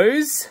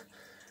fellows.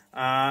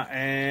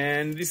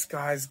 And this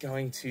guy's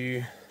going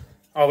to...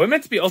 Oh, we're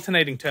meant to be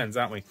alternating turns,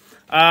 aren't we?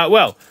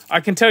 Well, I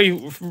can tell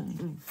you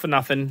for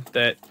nothing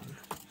that,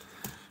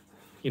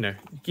 you know,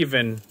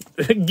 given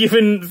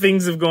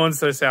things have gone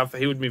so south,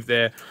 he would move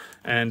there.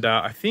 And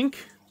I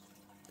think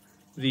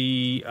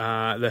the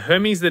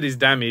Hermes that is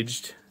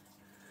damaged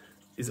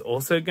is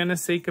also going to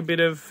seek a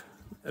bit of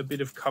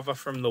cover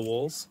from the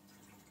walls,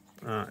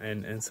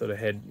 and sort of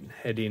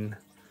head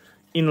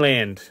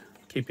inland,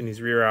 keeping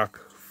his rear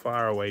arc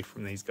far away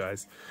from these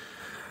guys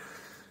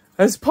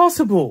as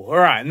possible. All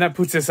right, and that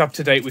puts us up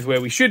to date with where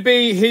we should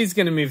be. He's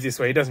going to move this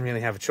way. He doesn't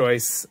really have a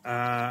choice.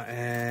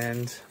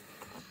 And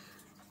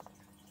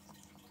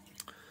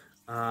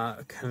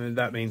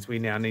that means we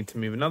now need to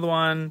move another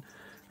one.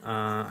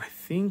 I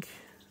think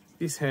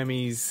this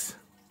Hermes...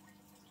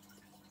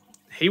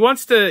 He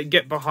wants to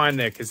get behind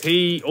there because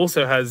he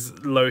also has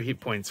low hit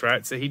points,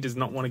 right? So he does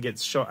not want to get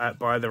shot at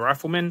by the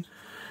Riflemen,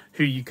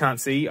 who you can't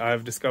see,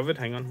 I've discovered.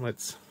 Hang on,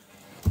 let's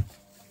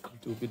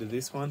do a bit of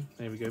this one.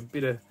 There we go.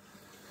 Bit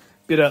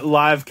of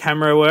live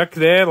camera work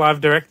there,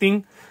 live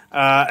directing.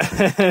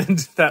 And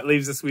that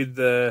leaves us with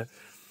the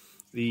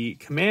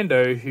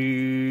Commando,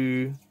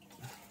 who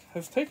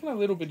has taken a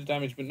little bit of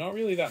damage, but not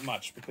really that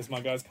much because my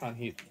guys can't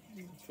hit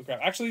for crap.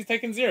 Actually, he's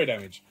taken 0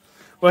 damage.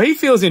 Well, he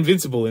feels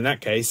invincible in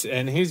that case,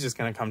 and he's just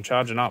going to come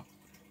charging up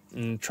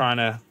and trying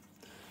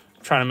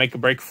to make a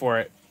break for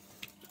it.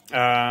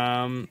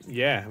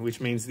 Yeah,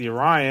 which means the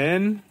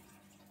Orion...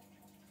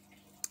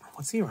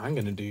 What's the Orion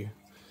going to do?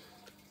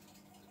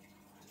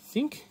 I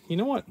think, you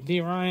know what?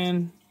 The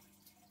Orion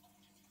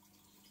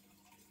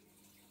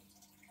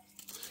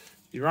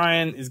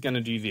is going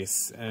to do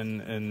this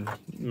and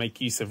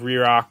make use of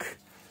rear arc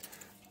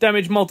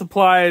damage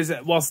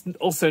multipliers whilst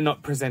also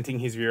not presenting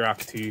his rear arc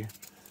to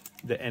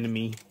the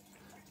enemy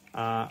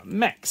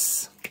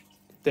mechs.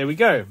 There we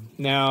go.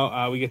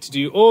 Now we get to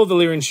do all the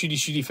Lyran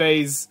shooty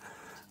phase,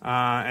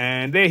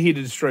 and they're here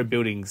to destroy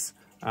buildings.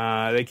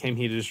 They came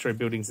here to destroy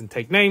buildings and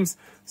take names,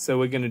 so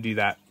we're going to do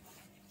that.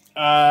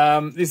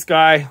 This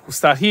guy will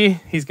start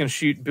here. He's going to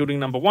shoot building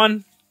number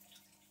 1.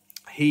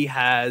 He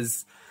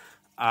has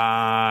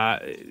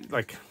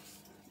like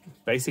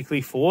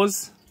basically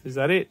 4s. Is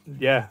that it?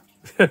 Yeah.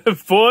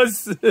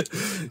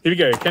 4s. Here we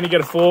go. Can he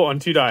get a 4 on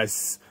 2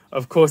 dice?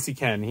 Of course he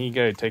can. Here you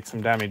go. Take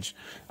some damage.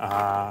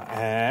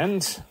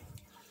 And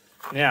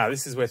now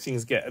this is where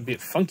things get a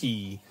bit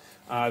funky.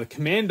 The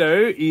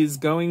commando is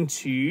going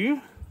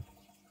to...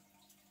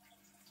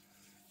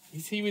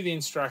 Is he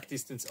within strike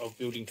distance of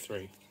building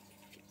 3?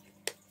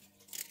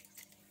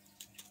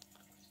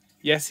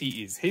 Yes,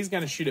 he is. He's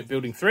going to shoot at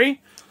building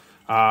 3.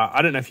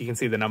 I don't know if you can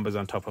see the numbers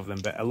on top of them,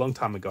 but a long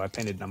time ago I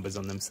painted numbers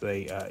on them so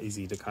they are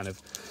easy to kind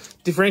of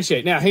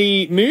differentiate. Now,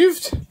 he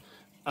moved,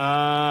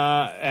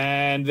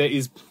 and there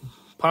is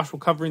partial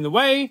cover in the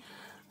way,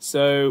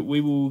 so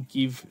we will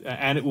give,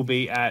 and it will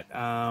be at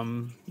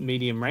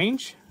medium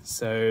range.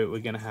 So we're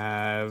going to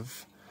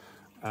have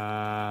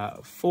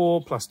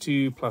 4 plus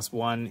 2 plus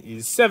 1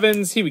 is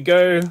 7s. Here we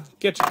go.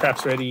 Get your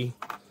craps ready.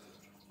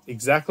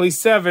 Exactly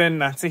 7.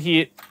 That's a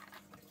hit.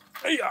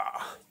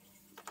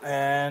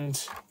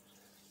 And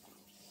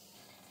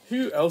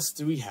who else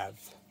do we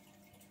have?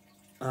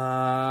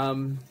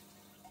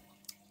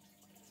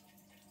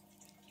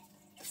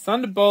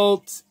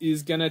 Thunderbolt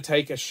is going to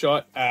take a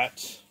shot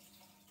at...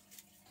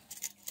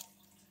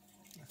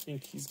 I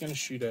think he's going to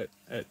shoot at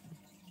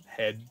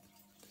head.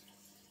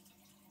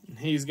 And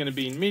he's going to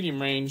be in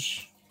medium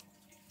range.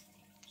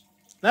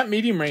 That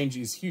medium range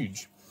is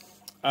huge.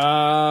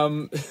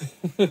 There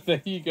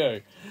you go.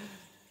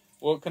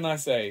 What can I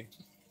say?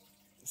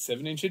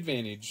 7-inch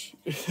advantage.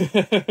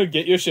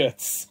 Get your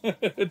shirts.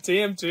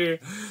 TM2.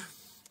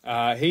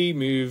 He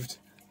moved.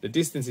 The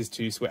distance is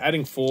 2, so we're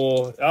adding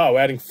 4. Oh, we're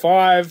adding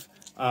 5.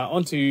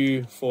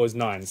 Onto 4's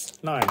 9s.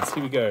 9s.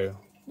 Here we go.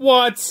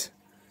 What?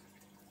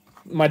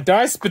 My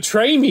dice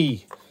betray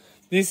me.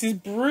 This is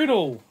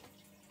brutal.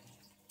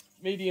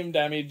 Medium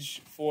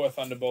damage for a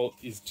Thunderbolt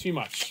is too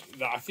much.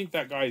 I think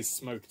that guy is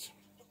smoked.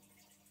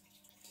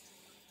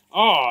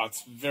 Oh,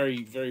 it's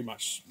very, very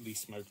muchly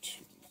smoked.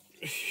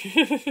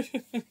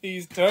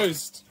 He's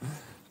toast.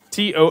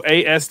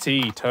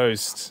 T-O-A-S-T.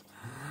 Toast.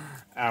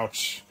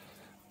 Ouch.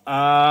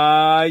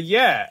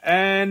 Yeah,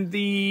 and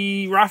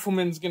the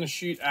Rifleman's going to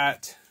shoot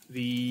at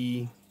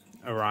the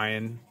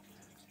Orion,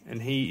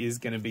 and he is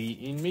going to be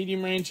in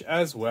medium range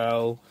as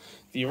well.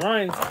 The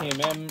Orion's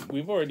TMM,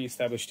 we've already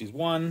established, is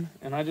 1,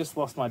 and I just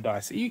lost my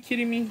dice. Are you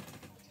kidding me?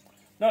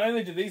 Not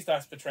only do these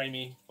dice betray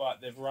me, but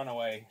they've run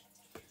away.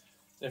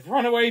 They've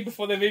run away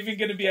before they've even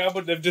going to be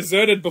able... They've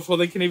deserted before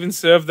they can even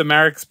serve the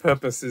Marik's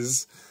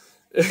purposes.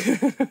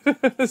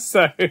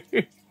 So...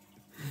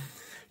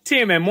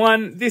 TMM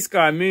 1, this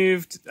guy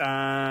moved,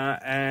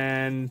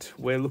 and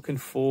we're looking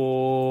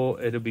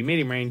for... It'll be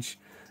medium range,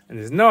 and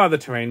there's no other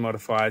terrain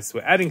modifiers, so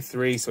we're adding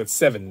 3, so it's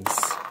 7s.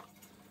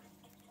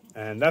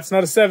 And that's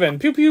not a 7.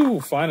 Pew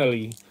pew,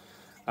 finally.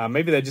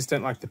 Maybe they just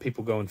don't like the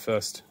people going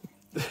first.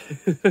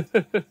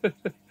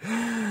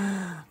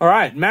 All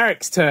right,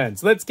 Marik's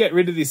turns. Let's get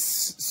rid of this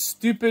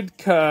stupid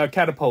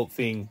catapult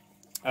thing.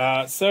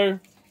 So,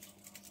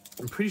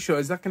 I'm pretty sure,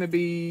 is that going to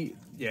be...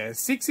 Yeah,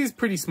 6 is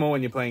pretty small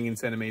when you're playing in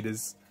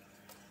centimeters.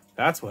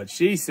 That's what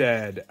she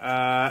said.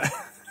 Hasn't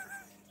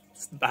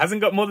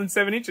got more than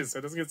 7 inches, so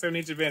it doesn't get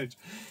 7-inch advantage.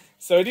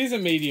 So it is a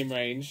medium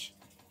range,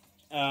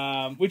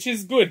 which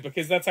is good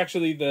because that's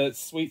actually the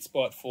sweet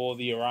spot for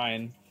the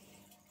Orion.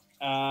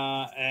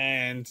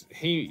 And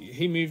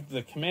he moved.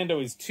 The commando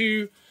is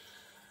 2.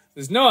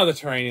 There's no other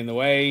terrain in the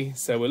way,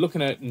 so we're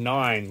looking at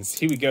 9s.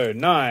 Here we go,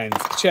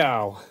 9s.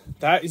 Ciao.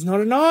 That is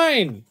not a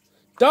 9.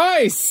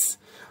 Dice.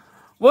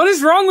 What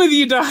is wrong with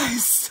you,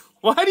 dice?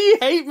 Why do you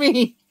hate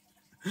me?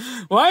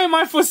 Why am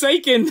I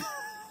forsaken?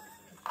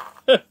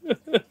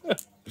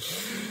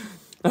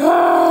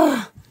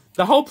 The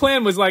whole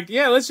plan was like,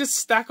 yeah, let's just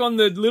stack on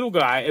the little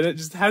guy, and it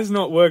just has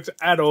not worked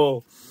at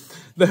all.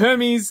 The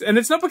Hermes, and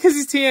it's not because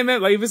he's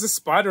TMM, like if it was a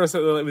spider or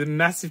something like with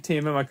massive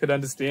TMM, I could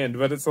understand,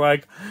 but it's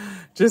like,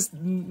 just,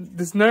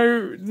 there's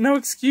no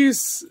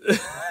excuse.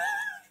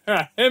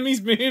 Alright,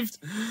 Hermes moved.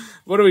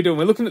 What are we doing?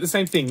 We're looking at the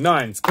same thing.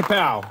 9s.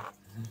 Kapow.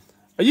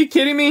 Are you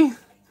kidding me?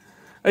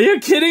 Are you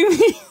kidding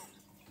me?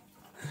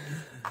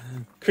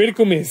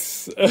 Critical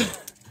miss.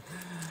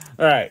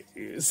 All right,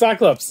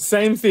 Cyclops,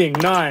 same thing,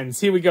 9s.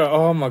 Here we go.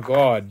 Oh my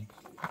god.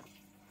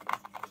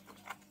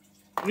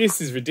 This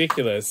is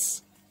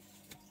ridiculous.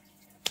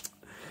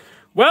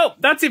 Well,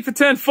 that's it for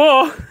turn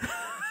 4.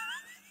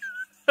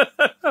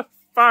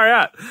 Far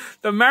out.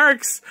 The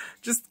Mariks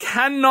just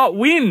cannot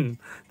win.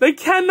 They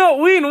cannot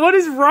win. What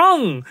is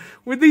wrong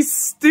with these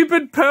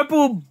stupid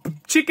purple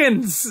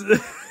chickens?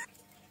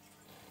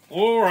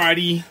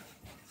 Alrighty.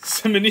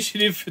 Some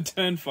initiative for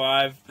turn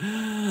 5.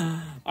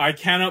 I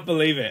cannot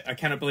believe it. I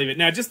cannot believe it.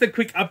 Now, just a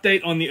quick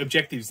update on the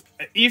objectives.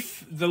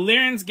 If the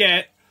Lyrans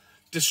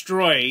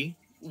destroy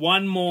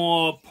one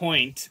more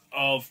point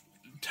of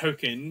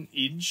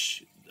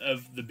tokenage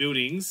of the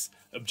buildings,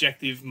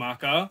 objective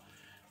marker,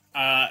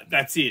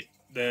 that's it.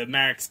 The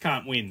Mariks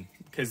can't win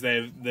because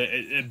the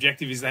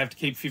objective is they have to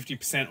keep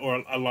 50%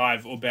 or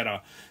alive or better.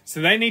 So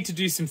they need to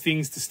do some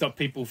things to stop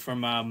people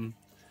from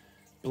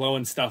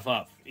blowing stuff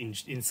up,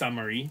 in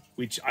summary,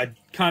 which I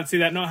can't see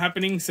that not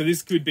happening. So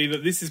this could be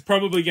that this is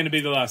probably going to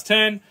be the last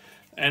turn,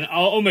 and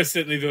almost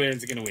certainly the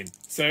Lyrans are going to win.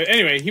 So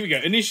anyway, here we go.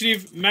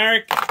 Initiative,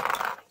 Marik.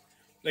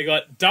 They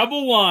got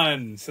double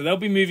 1, so they'll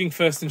be moving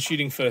first and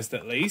shooting first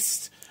at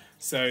least.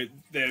 So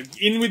they're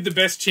in with the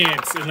best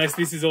chance, unless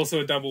this is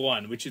also a double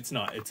 1, which it's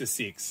not. It's a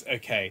 6.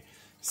 Okay,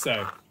 so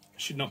I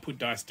should not put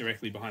dice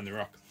directly behind the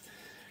rock.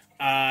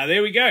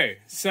 There we go.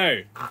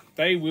 So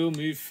they will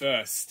move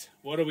first.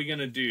 What are we going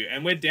to do?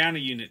 And we're down a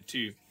unit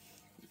too.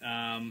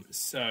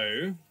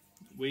 So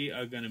we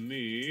are going to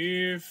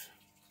move.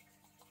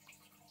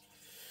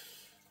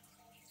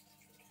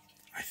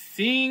 I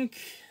think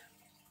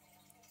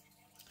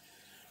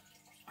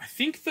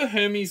the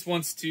Hermes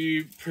wants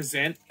to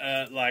present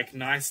a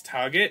nice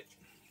target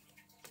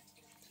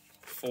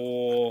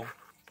for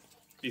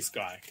this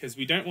guy, because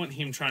we don't want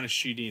him trying to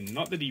shoot in.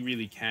 Not that he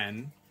really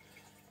can.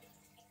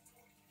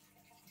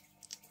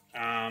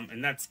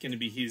 And that's going to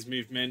be his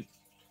movement.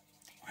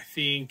 I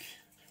think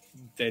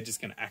they're just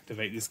going to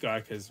activate this guy,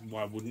 because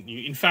why wouldn't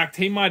you? In fact,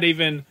 he might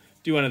even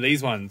do one of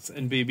these ones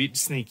and be a bit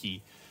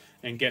sneaky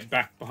and get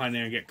back behind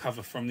there and get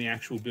cover from the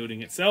actual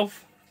building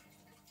itself.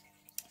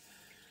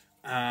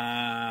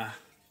 Yeah,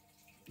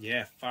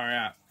 far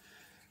out.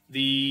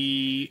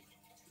 They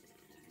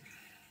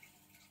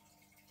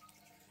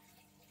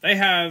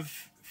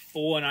have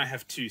 4 and I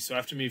have 2, so I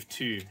have to move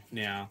 2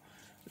 now.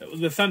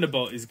 The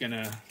Thunderbolt is going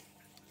to...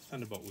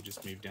 Thunderbolt will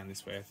just move down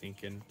this way, I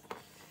think, and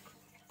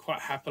quite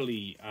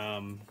happily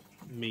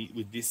meet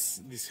with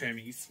this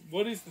Hermes.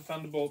 What is the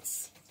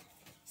Thunderbolt's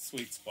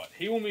sweet spot?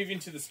 He will move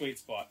into the sweet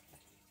spot,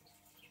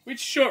 which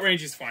short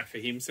range is fine for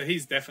him, so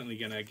he's definitely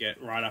going to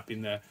get right up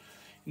in the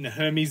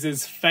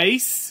Hermes's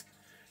face,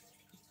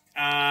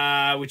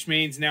 which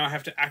means now I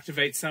have to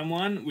activate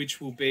someone,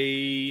 which will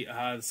be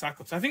the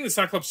Cyclops. I think the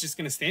Cyclops is just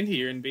going to stand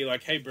here and be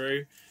like, hey,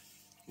 bro,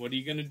 what are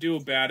you going to do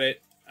about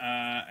it?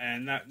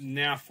 And that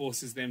now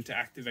forces them to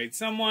activate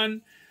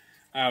someone,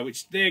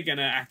 which they're going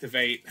to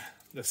activate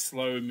the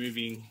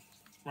slow-moving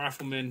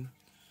rifleman.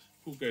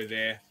 We'll go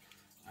there.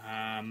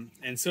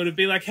 And sort of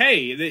be like,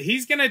 hey,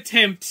 he's going to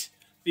tempt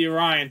the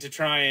Orion to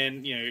try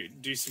and,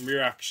 do some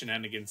rear arc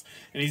shenanigans.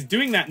 And he's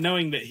doing that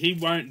knowing that he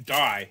won't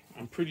die,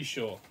 I'm pretty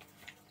sure.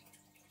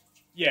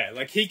 Yeah,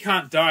 he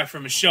can't die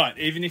from a shot,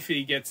 even if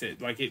he gets it.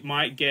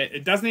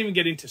 It doesn't even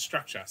get into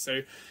structure.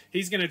 So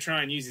he's going to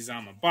try and use his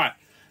armor. But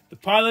the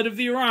pilot of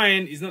the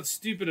Orion is not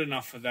stupid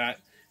enough for that,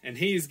 and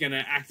he is going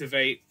to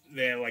activate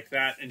there like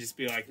that and just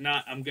be like,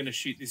 nah, I'm going to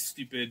shoot this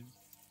stupid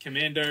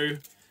commando,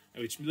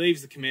 which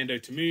leaves the commando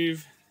to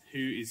move, who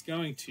is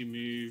going to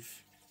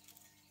move...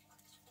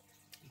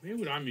 Where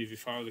would I move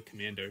if I were the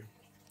commando?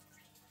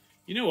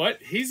 You know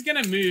what? He's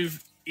going to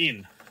move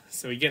in,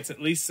 so he gets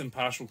at least some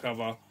partial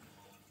cover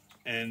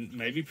and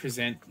maybe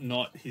present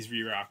not his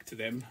rear arc to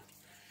them.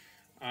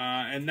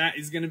 And that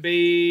is going to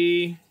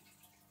be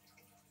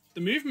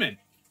the movement.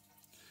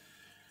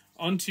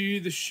 Onto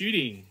the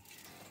shooting,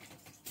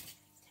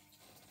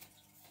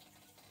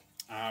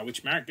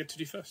 which Marik get to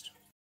do first.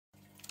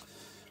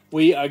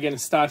 We are going to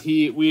start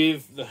here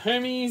with the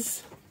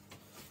Hermes.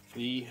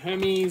 The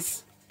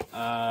Hermes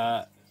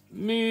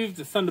move.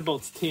 The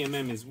Thunderbolt's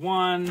TMM is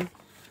 1.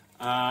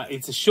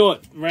 It's a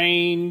short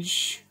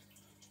range.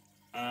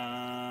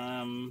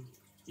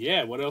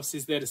 Yeah, what else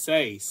is there to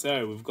say?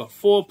 So we've got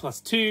 4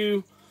 plus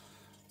 2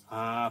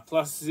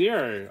 plus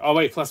 0. Oh,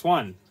 wait, plus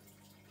 1.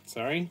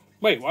 Sorry.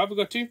 Wait, why have we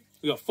got 2?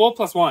 We got 4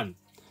 plus 1.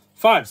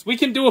 5s. We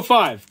can do a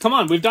 5. Come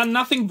on, we've done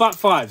nothing but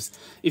 5s.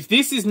 If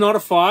this is not a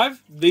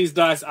 5, these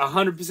dice are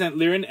 100%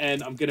 Lyran,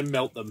 and I'm going to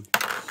melt them.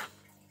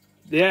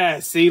 Yeah,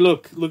 see,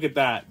 look at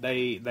that.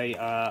 They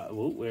are...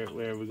 Oh,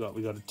 where have we got?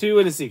 We got a 2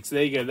 and a 6.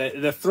 There you go.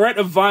 The threat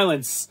of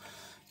violence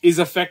is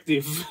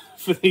effective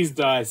for these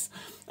dice.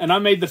 And I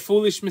made the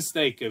foolish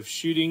mistake of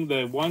shooting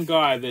the one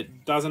guy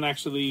that doesn't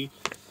actually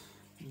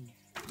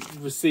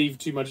receive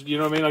too much. You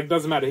know what I mean?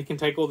 Doesn't matter. He can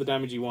take all the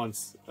damage he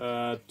wants.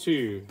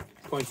 2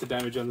 points of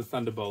damage on the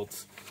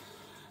Thunderbolts.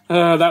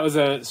 That was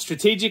a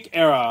strategic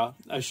error.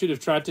 I should have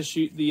tried to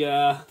shoot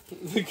the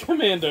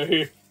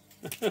commando.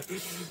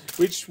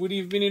 Which would he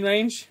have been in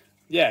range?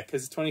 Yeah,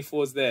 because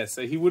 24 is there.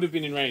 So he would have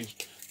been in range.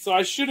 So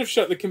I should have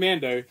shot the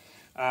commando,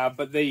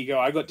 but there you go.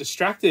 I got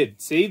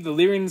distracted. See, the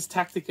Lyran's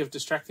tactic of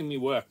distracting me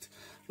worked.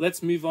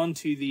 Let's move on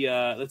to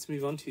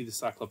the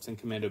Cyclops and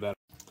commando battle.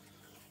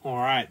 All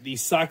right, the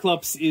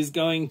Cyclops is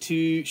going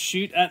to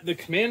shoot at the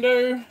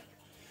commando.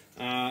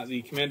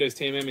 The commando's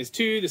TMM is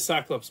 2. The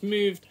Cyclops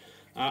moved.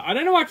 I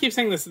don't know why I keep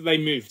saying this. They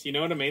moved. You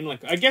know what I mean?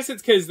 Like, I guess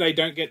it's because they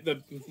don't get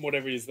the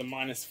whatever it is, the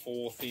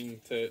 -4 thing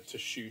to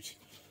shoot.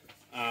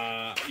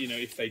 You know,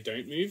 if they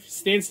don't move,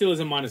 standstill is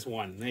a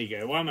 -1. There you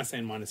go. Why am I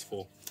saying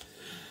 -4?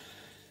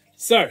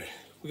 So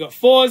we got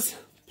 4s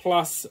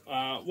plus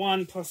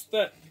 1 plus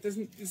that.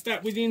 Is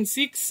that within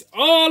 6?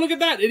 Oh, look at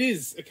that! It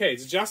is. Okay,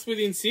 it's just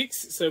within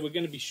 6, so we're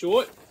going to be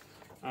short.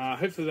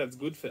 Hopefully that's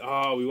good for...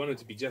 Oh, we want it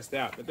to be just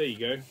out, but there you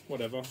go.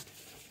 Whatever.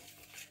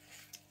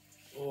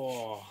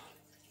 Oh,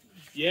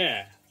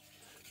 yeah.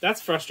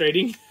 That's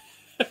frustrating.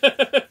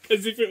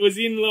 Because if it was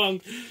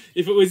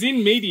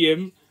in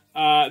medium,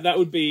 that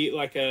would be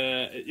like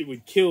it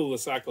would kill the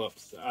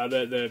Cyclops,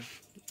 the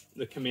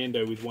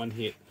commando with 1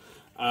 hit.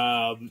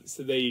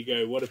 So there you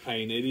go. What a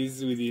pain. It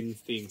is within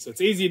thing. So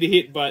it's easier to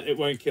hit, but it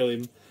won't kill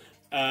him.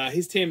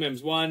 His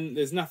TMM's 1.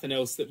 There's nothing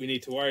else that we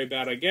need to worry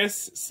about, I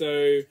guess.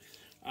 So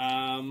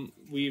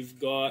we've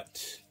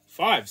got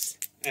 5s.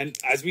 And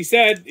as we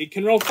said, it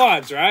can roll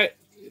 5s, right?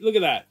 Look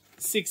at that.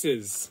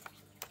 6s.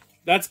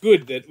 That's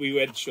good that we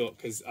went short,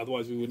 because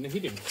otherwise we wouldn't have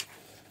hit him.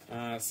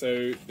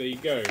 So there you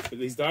go. But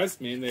these dice,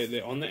 man,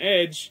 they're on the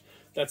edge.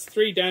 That's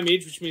 3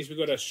 damage, which means we've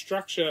got a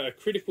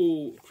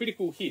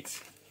critical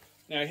hit.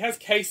 Now, he has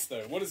Case,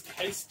 though. What does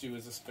Case do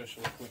as a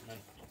special equipment?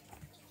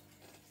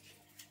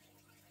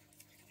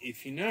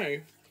 If you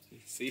know,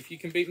 see if you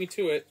can beat me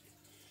to it.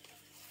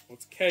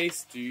 What's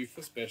Case do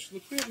for special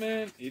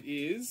equipment? It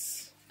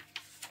is,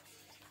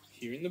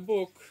 here in the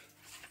book,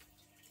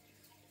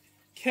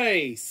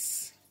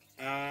 Case.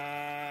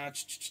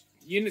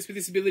 Units with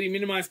this ability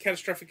minimize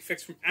catastrophic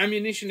effects from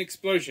ammunition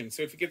explosion.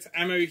 So if it gets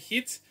ammo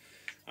hit,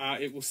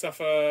 it will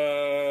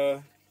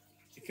suffer...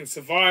 It can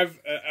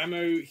survive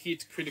ammo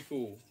hit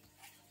critical.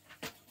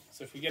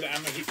 So if we get an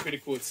ammo hit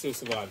critical, it still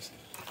survives.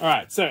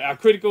 Alright, so our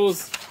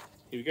criticals,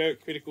 here we go,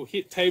 critical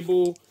hit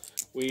table.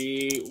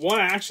 We want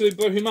to actually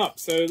blow him up,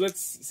 so let's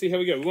see how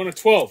we go. We want a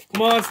 12.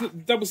 Come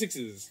on, double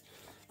 6s.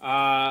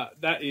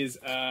 That is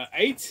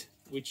 8,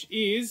 which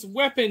is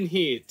weapon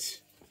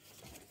hit.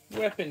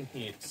 Weapon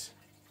hit.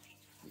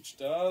 Which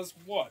does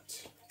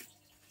what?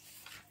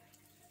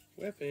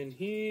 Weapon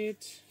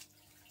hit...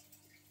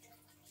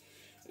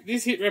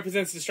 This hit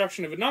represents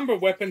destruction of a number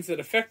of weapons that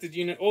affected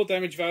unit. All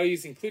damage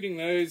values, including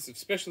those of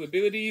special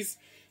abilities,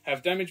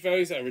 have damage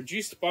values that are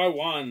reduced by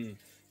 1.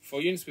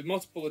 For units with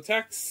multiple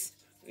attacks,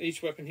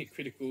 each weapon hit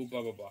critical,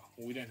 blah, blah, blah.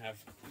 Well, we don't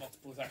have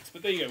multiple attacks.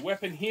 But there you go.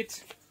 Weapon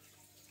hit,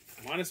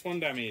 -1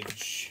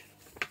 damage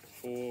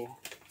for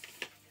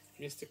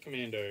Mr.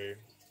 Commando.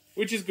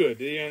 Which is good.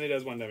 He only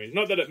does 1 damage.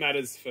 Not that it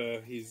matters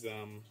for his...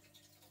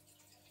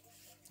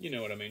 You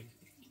know what I mean.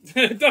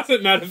 It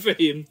doesn't matter for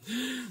him.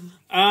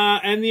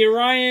 And the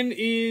Orion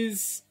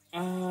is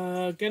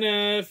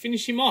gonna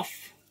finish him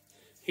off.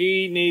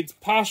 He needs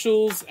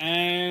partials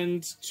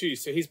and 2,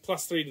 so he's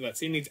 +3 to that.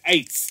 So he needs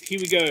 8s. Here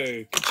we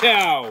go.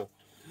 Ka-chow!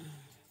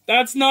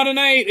 That's not an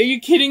 8. Are you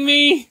kidding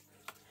me?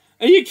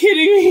 Are you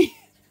kidding me?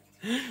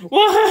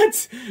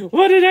 What?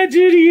 What did I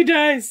do to you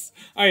dice?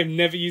 I am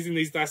never using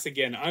these dice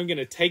again. I'm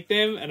gonna take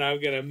them and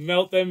I'm gonna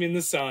melt them in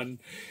the sun.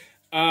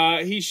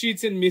 He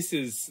shoots and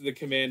misses the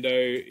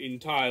commando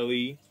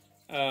entirely.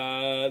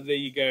 There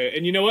you go.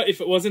 And you know what?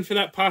 If it wasn't for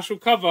that partial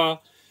cover,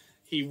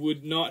 he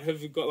would not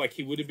have got, like,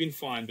 he would have been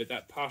fine. But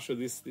that partial,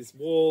 this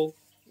wall,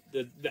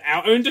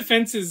 our own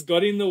defenses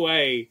got in the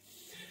way.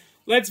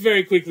 Let's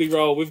very quickly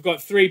roll. We've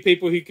got 3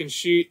 people who can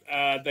shoot.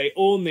 They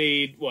all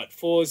need, what,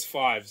 4s,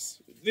 5s.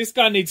 This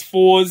guy needs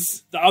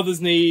 4s. The others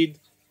need,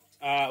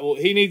 well,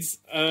 he needs,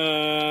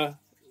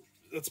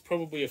 that's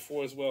probably a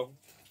 4 as well.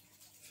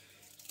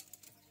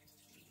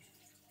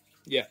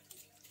 Yeah.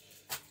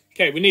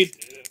 Okay, we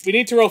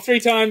need to roll 3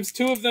 times.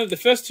 2 of them, the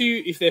first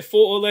 2, if they're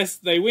 4 or less,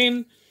 they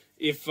win.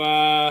 If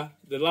the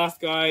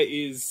last guy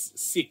is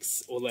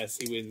 6 or less,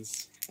 he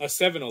wins.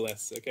 7 or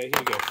less. Okay, here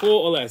we go. 4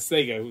 or less. There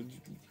you go.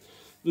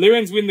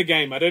 Lyrans win the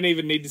game. I don't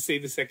even need to see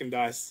the second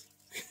dice.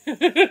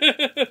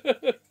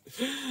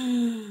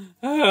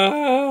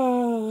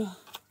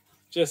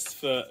 Just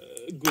for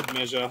good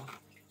measure.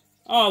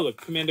 Oh,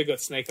 look, Commander got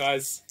snake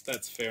eyes.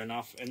 That's fair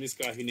enough. And this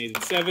guy who needed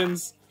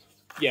 7s.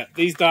 Yeah,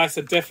 these dice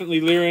are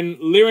definitely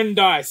Lyran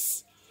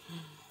dice.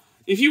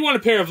 If you want a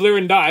pair of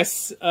Lyran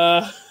dice,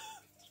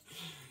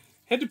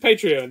 head to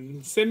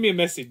Patreon, send me a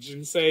message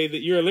and say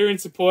that you're a Lyran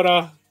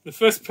supporter. The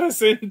first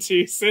person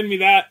to send me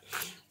that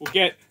will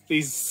get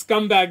these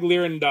scumbag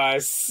Lyran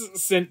dice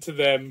sent to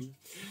them.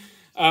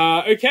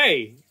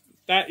 Okay,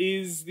 that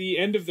is the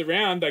end of the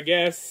round, I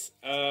guess.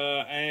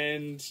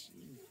 And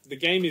the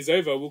game is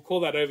over. We'll call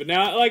that over.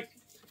 Now, like,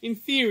 in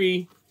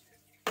theory,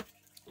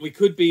 we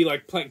could be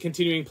like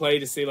continuing play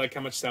to see like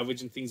how much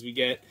salvage and things we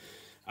get.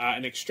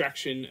 and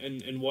extraction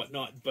and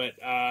whatnot. But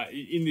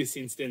in this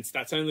instance,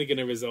 that's only going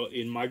to result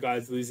in my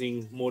guys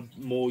losing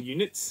more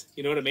units.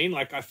 You know what I mean?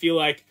 Like, I feel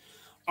like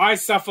I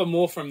suffer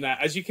more from that.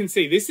 As you can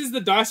see, this is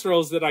the dice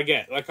rolls that I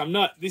get. Like,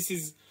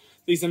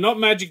 these are not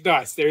magic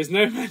dice. There is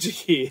no magic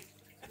here.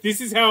 This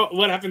is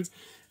what happens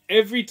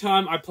every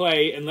time I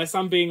play, unless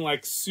I'm being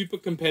like super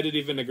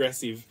competitive and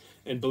aggressive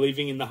and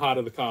believing in the heart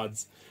of the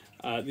cards.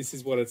 This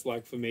is what it's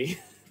like for me.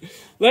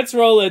 Let's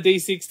roll a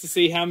d6 to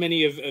see how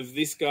many of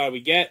this guy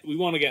we get. We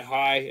want to get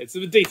high. It's a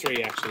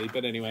d3 actually,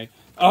 but anyway.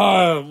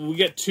 Oh, we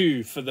get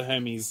 2 for the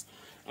Hermes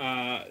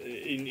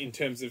in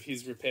terms of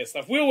his repair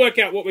stuff. We'll work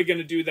out what we're going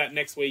to do that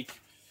next week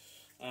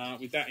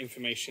with that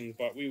information,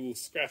 but we will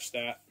scratch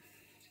that.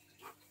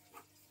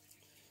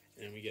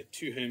 And we get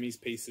 2 Hermes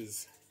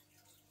pieces.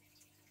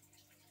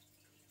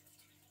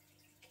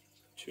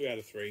 2 out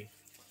of 3.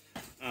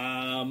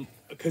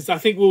 Because I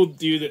think we'll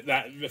do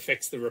that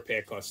affects the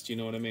repair cost, you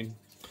know what I mean?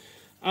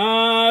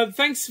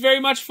 Thanks very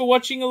much for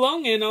watching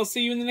along, and I'll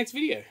see you in the next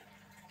video.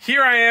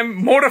 Here I am,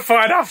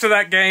 mortified after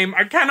that game.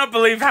 I cannot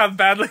believe how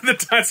badly the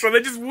dice were.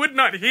 They just would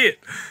not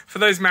hit for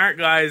those Marik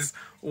guys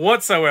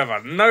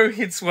whatsoever. No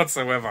hits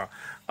whatsoever.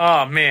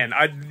 Oh, man.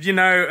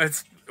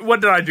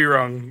 What did I do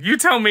wrong? You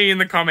tell me in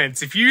the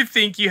comments. If you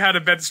think you had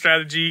a better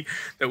strategy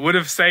that would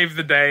have saved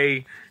the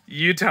day,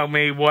 you tell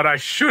me what I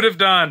should have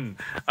done,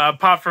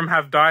 apart from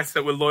have dice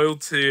that were loyal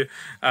to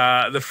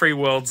the Free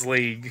Worlds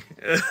League.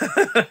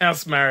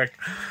 House Marik.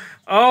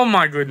 Oh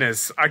my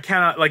goodness. I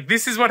cannot, like,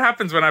 this is what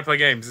happens when I play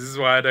games. This is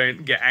why I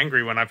don't get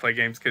angry when I play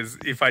games, because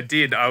if I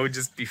did, I would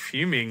just be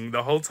fuming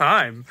the whole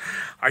time.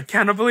 I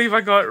cannot believe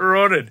I got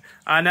rotted.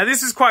 Now,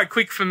 this is quite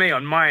quick for me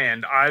on my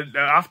end.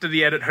 After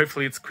the edit,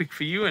 hopefully it's quick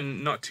for you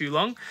and not too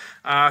long.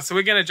 So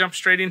we're going to jump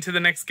straight into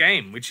the next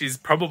game, which is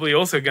probably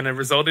also going to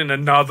result in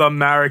another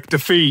Marik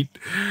defeat.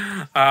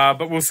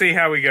 But we'll see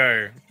how we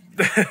go.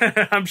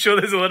 I'm sure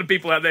there's a lot of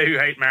people out there who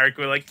hate Marik.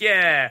 We're like,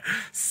 yeah,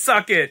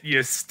 suck it,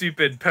 you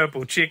stupid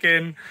purple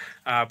chicken.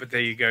 But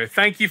there you go.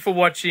 Thank you for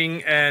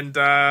watching. And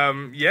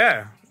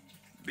yeah,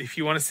 if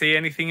you want to see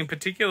anything in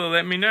particular,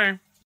 let me know.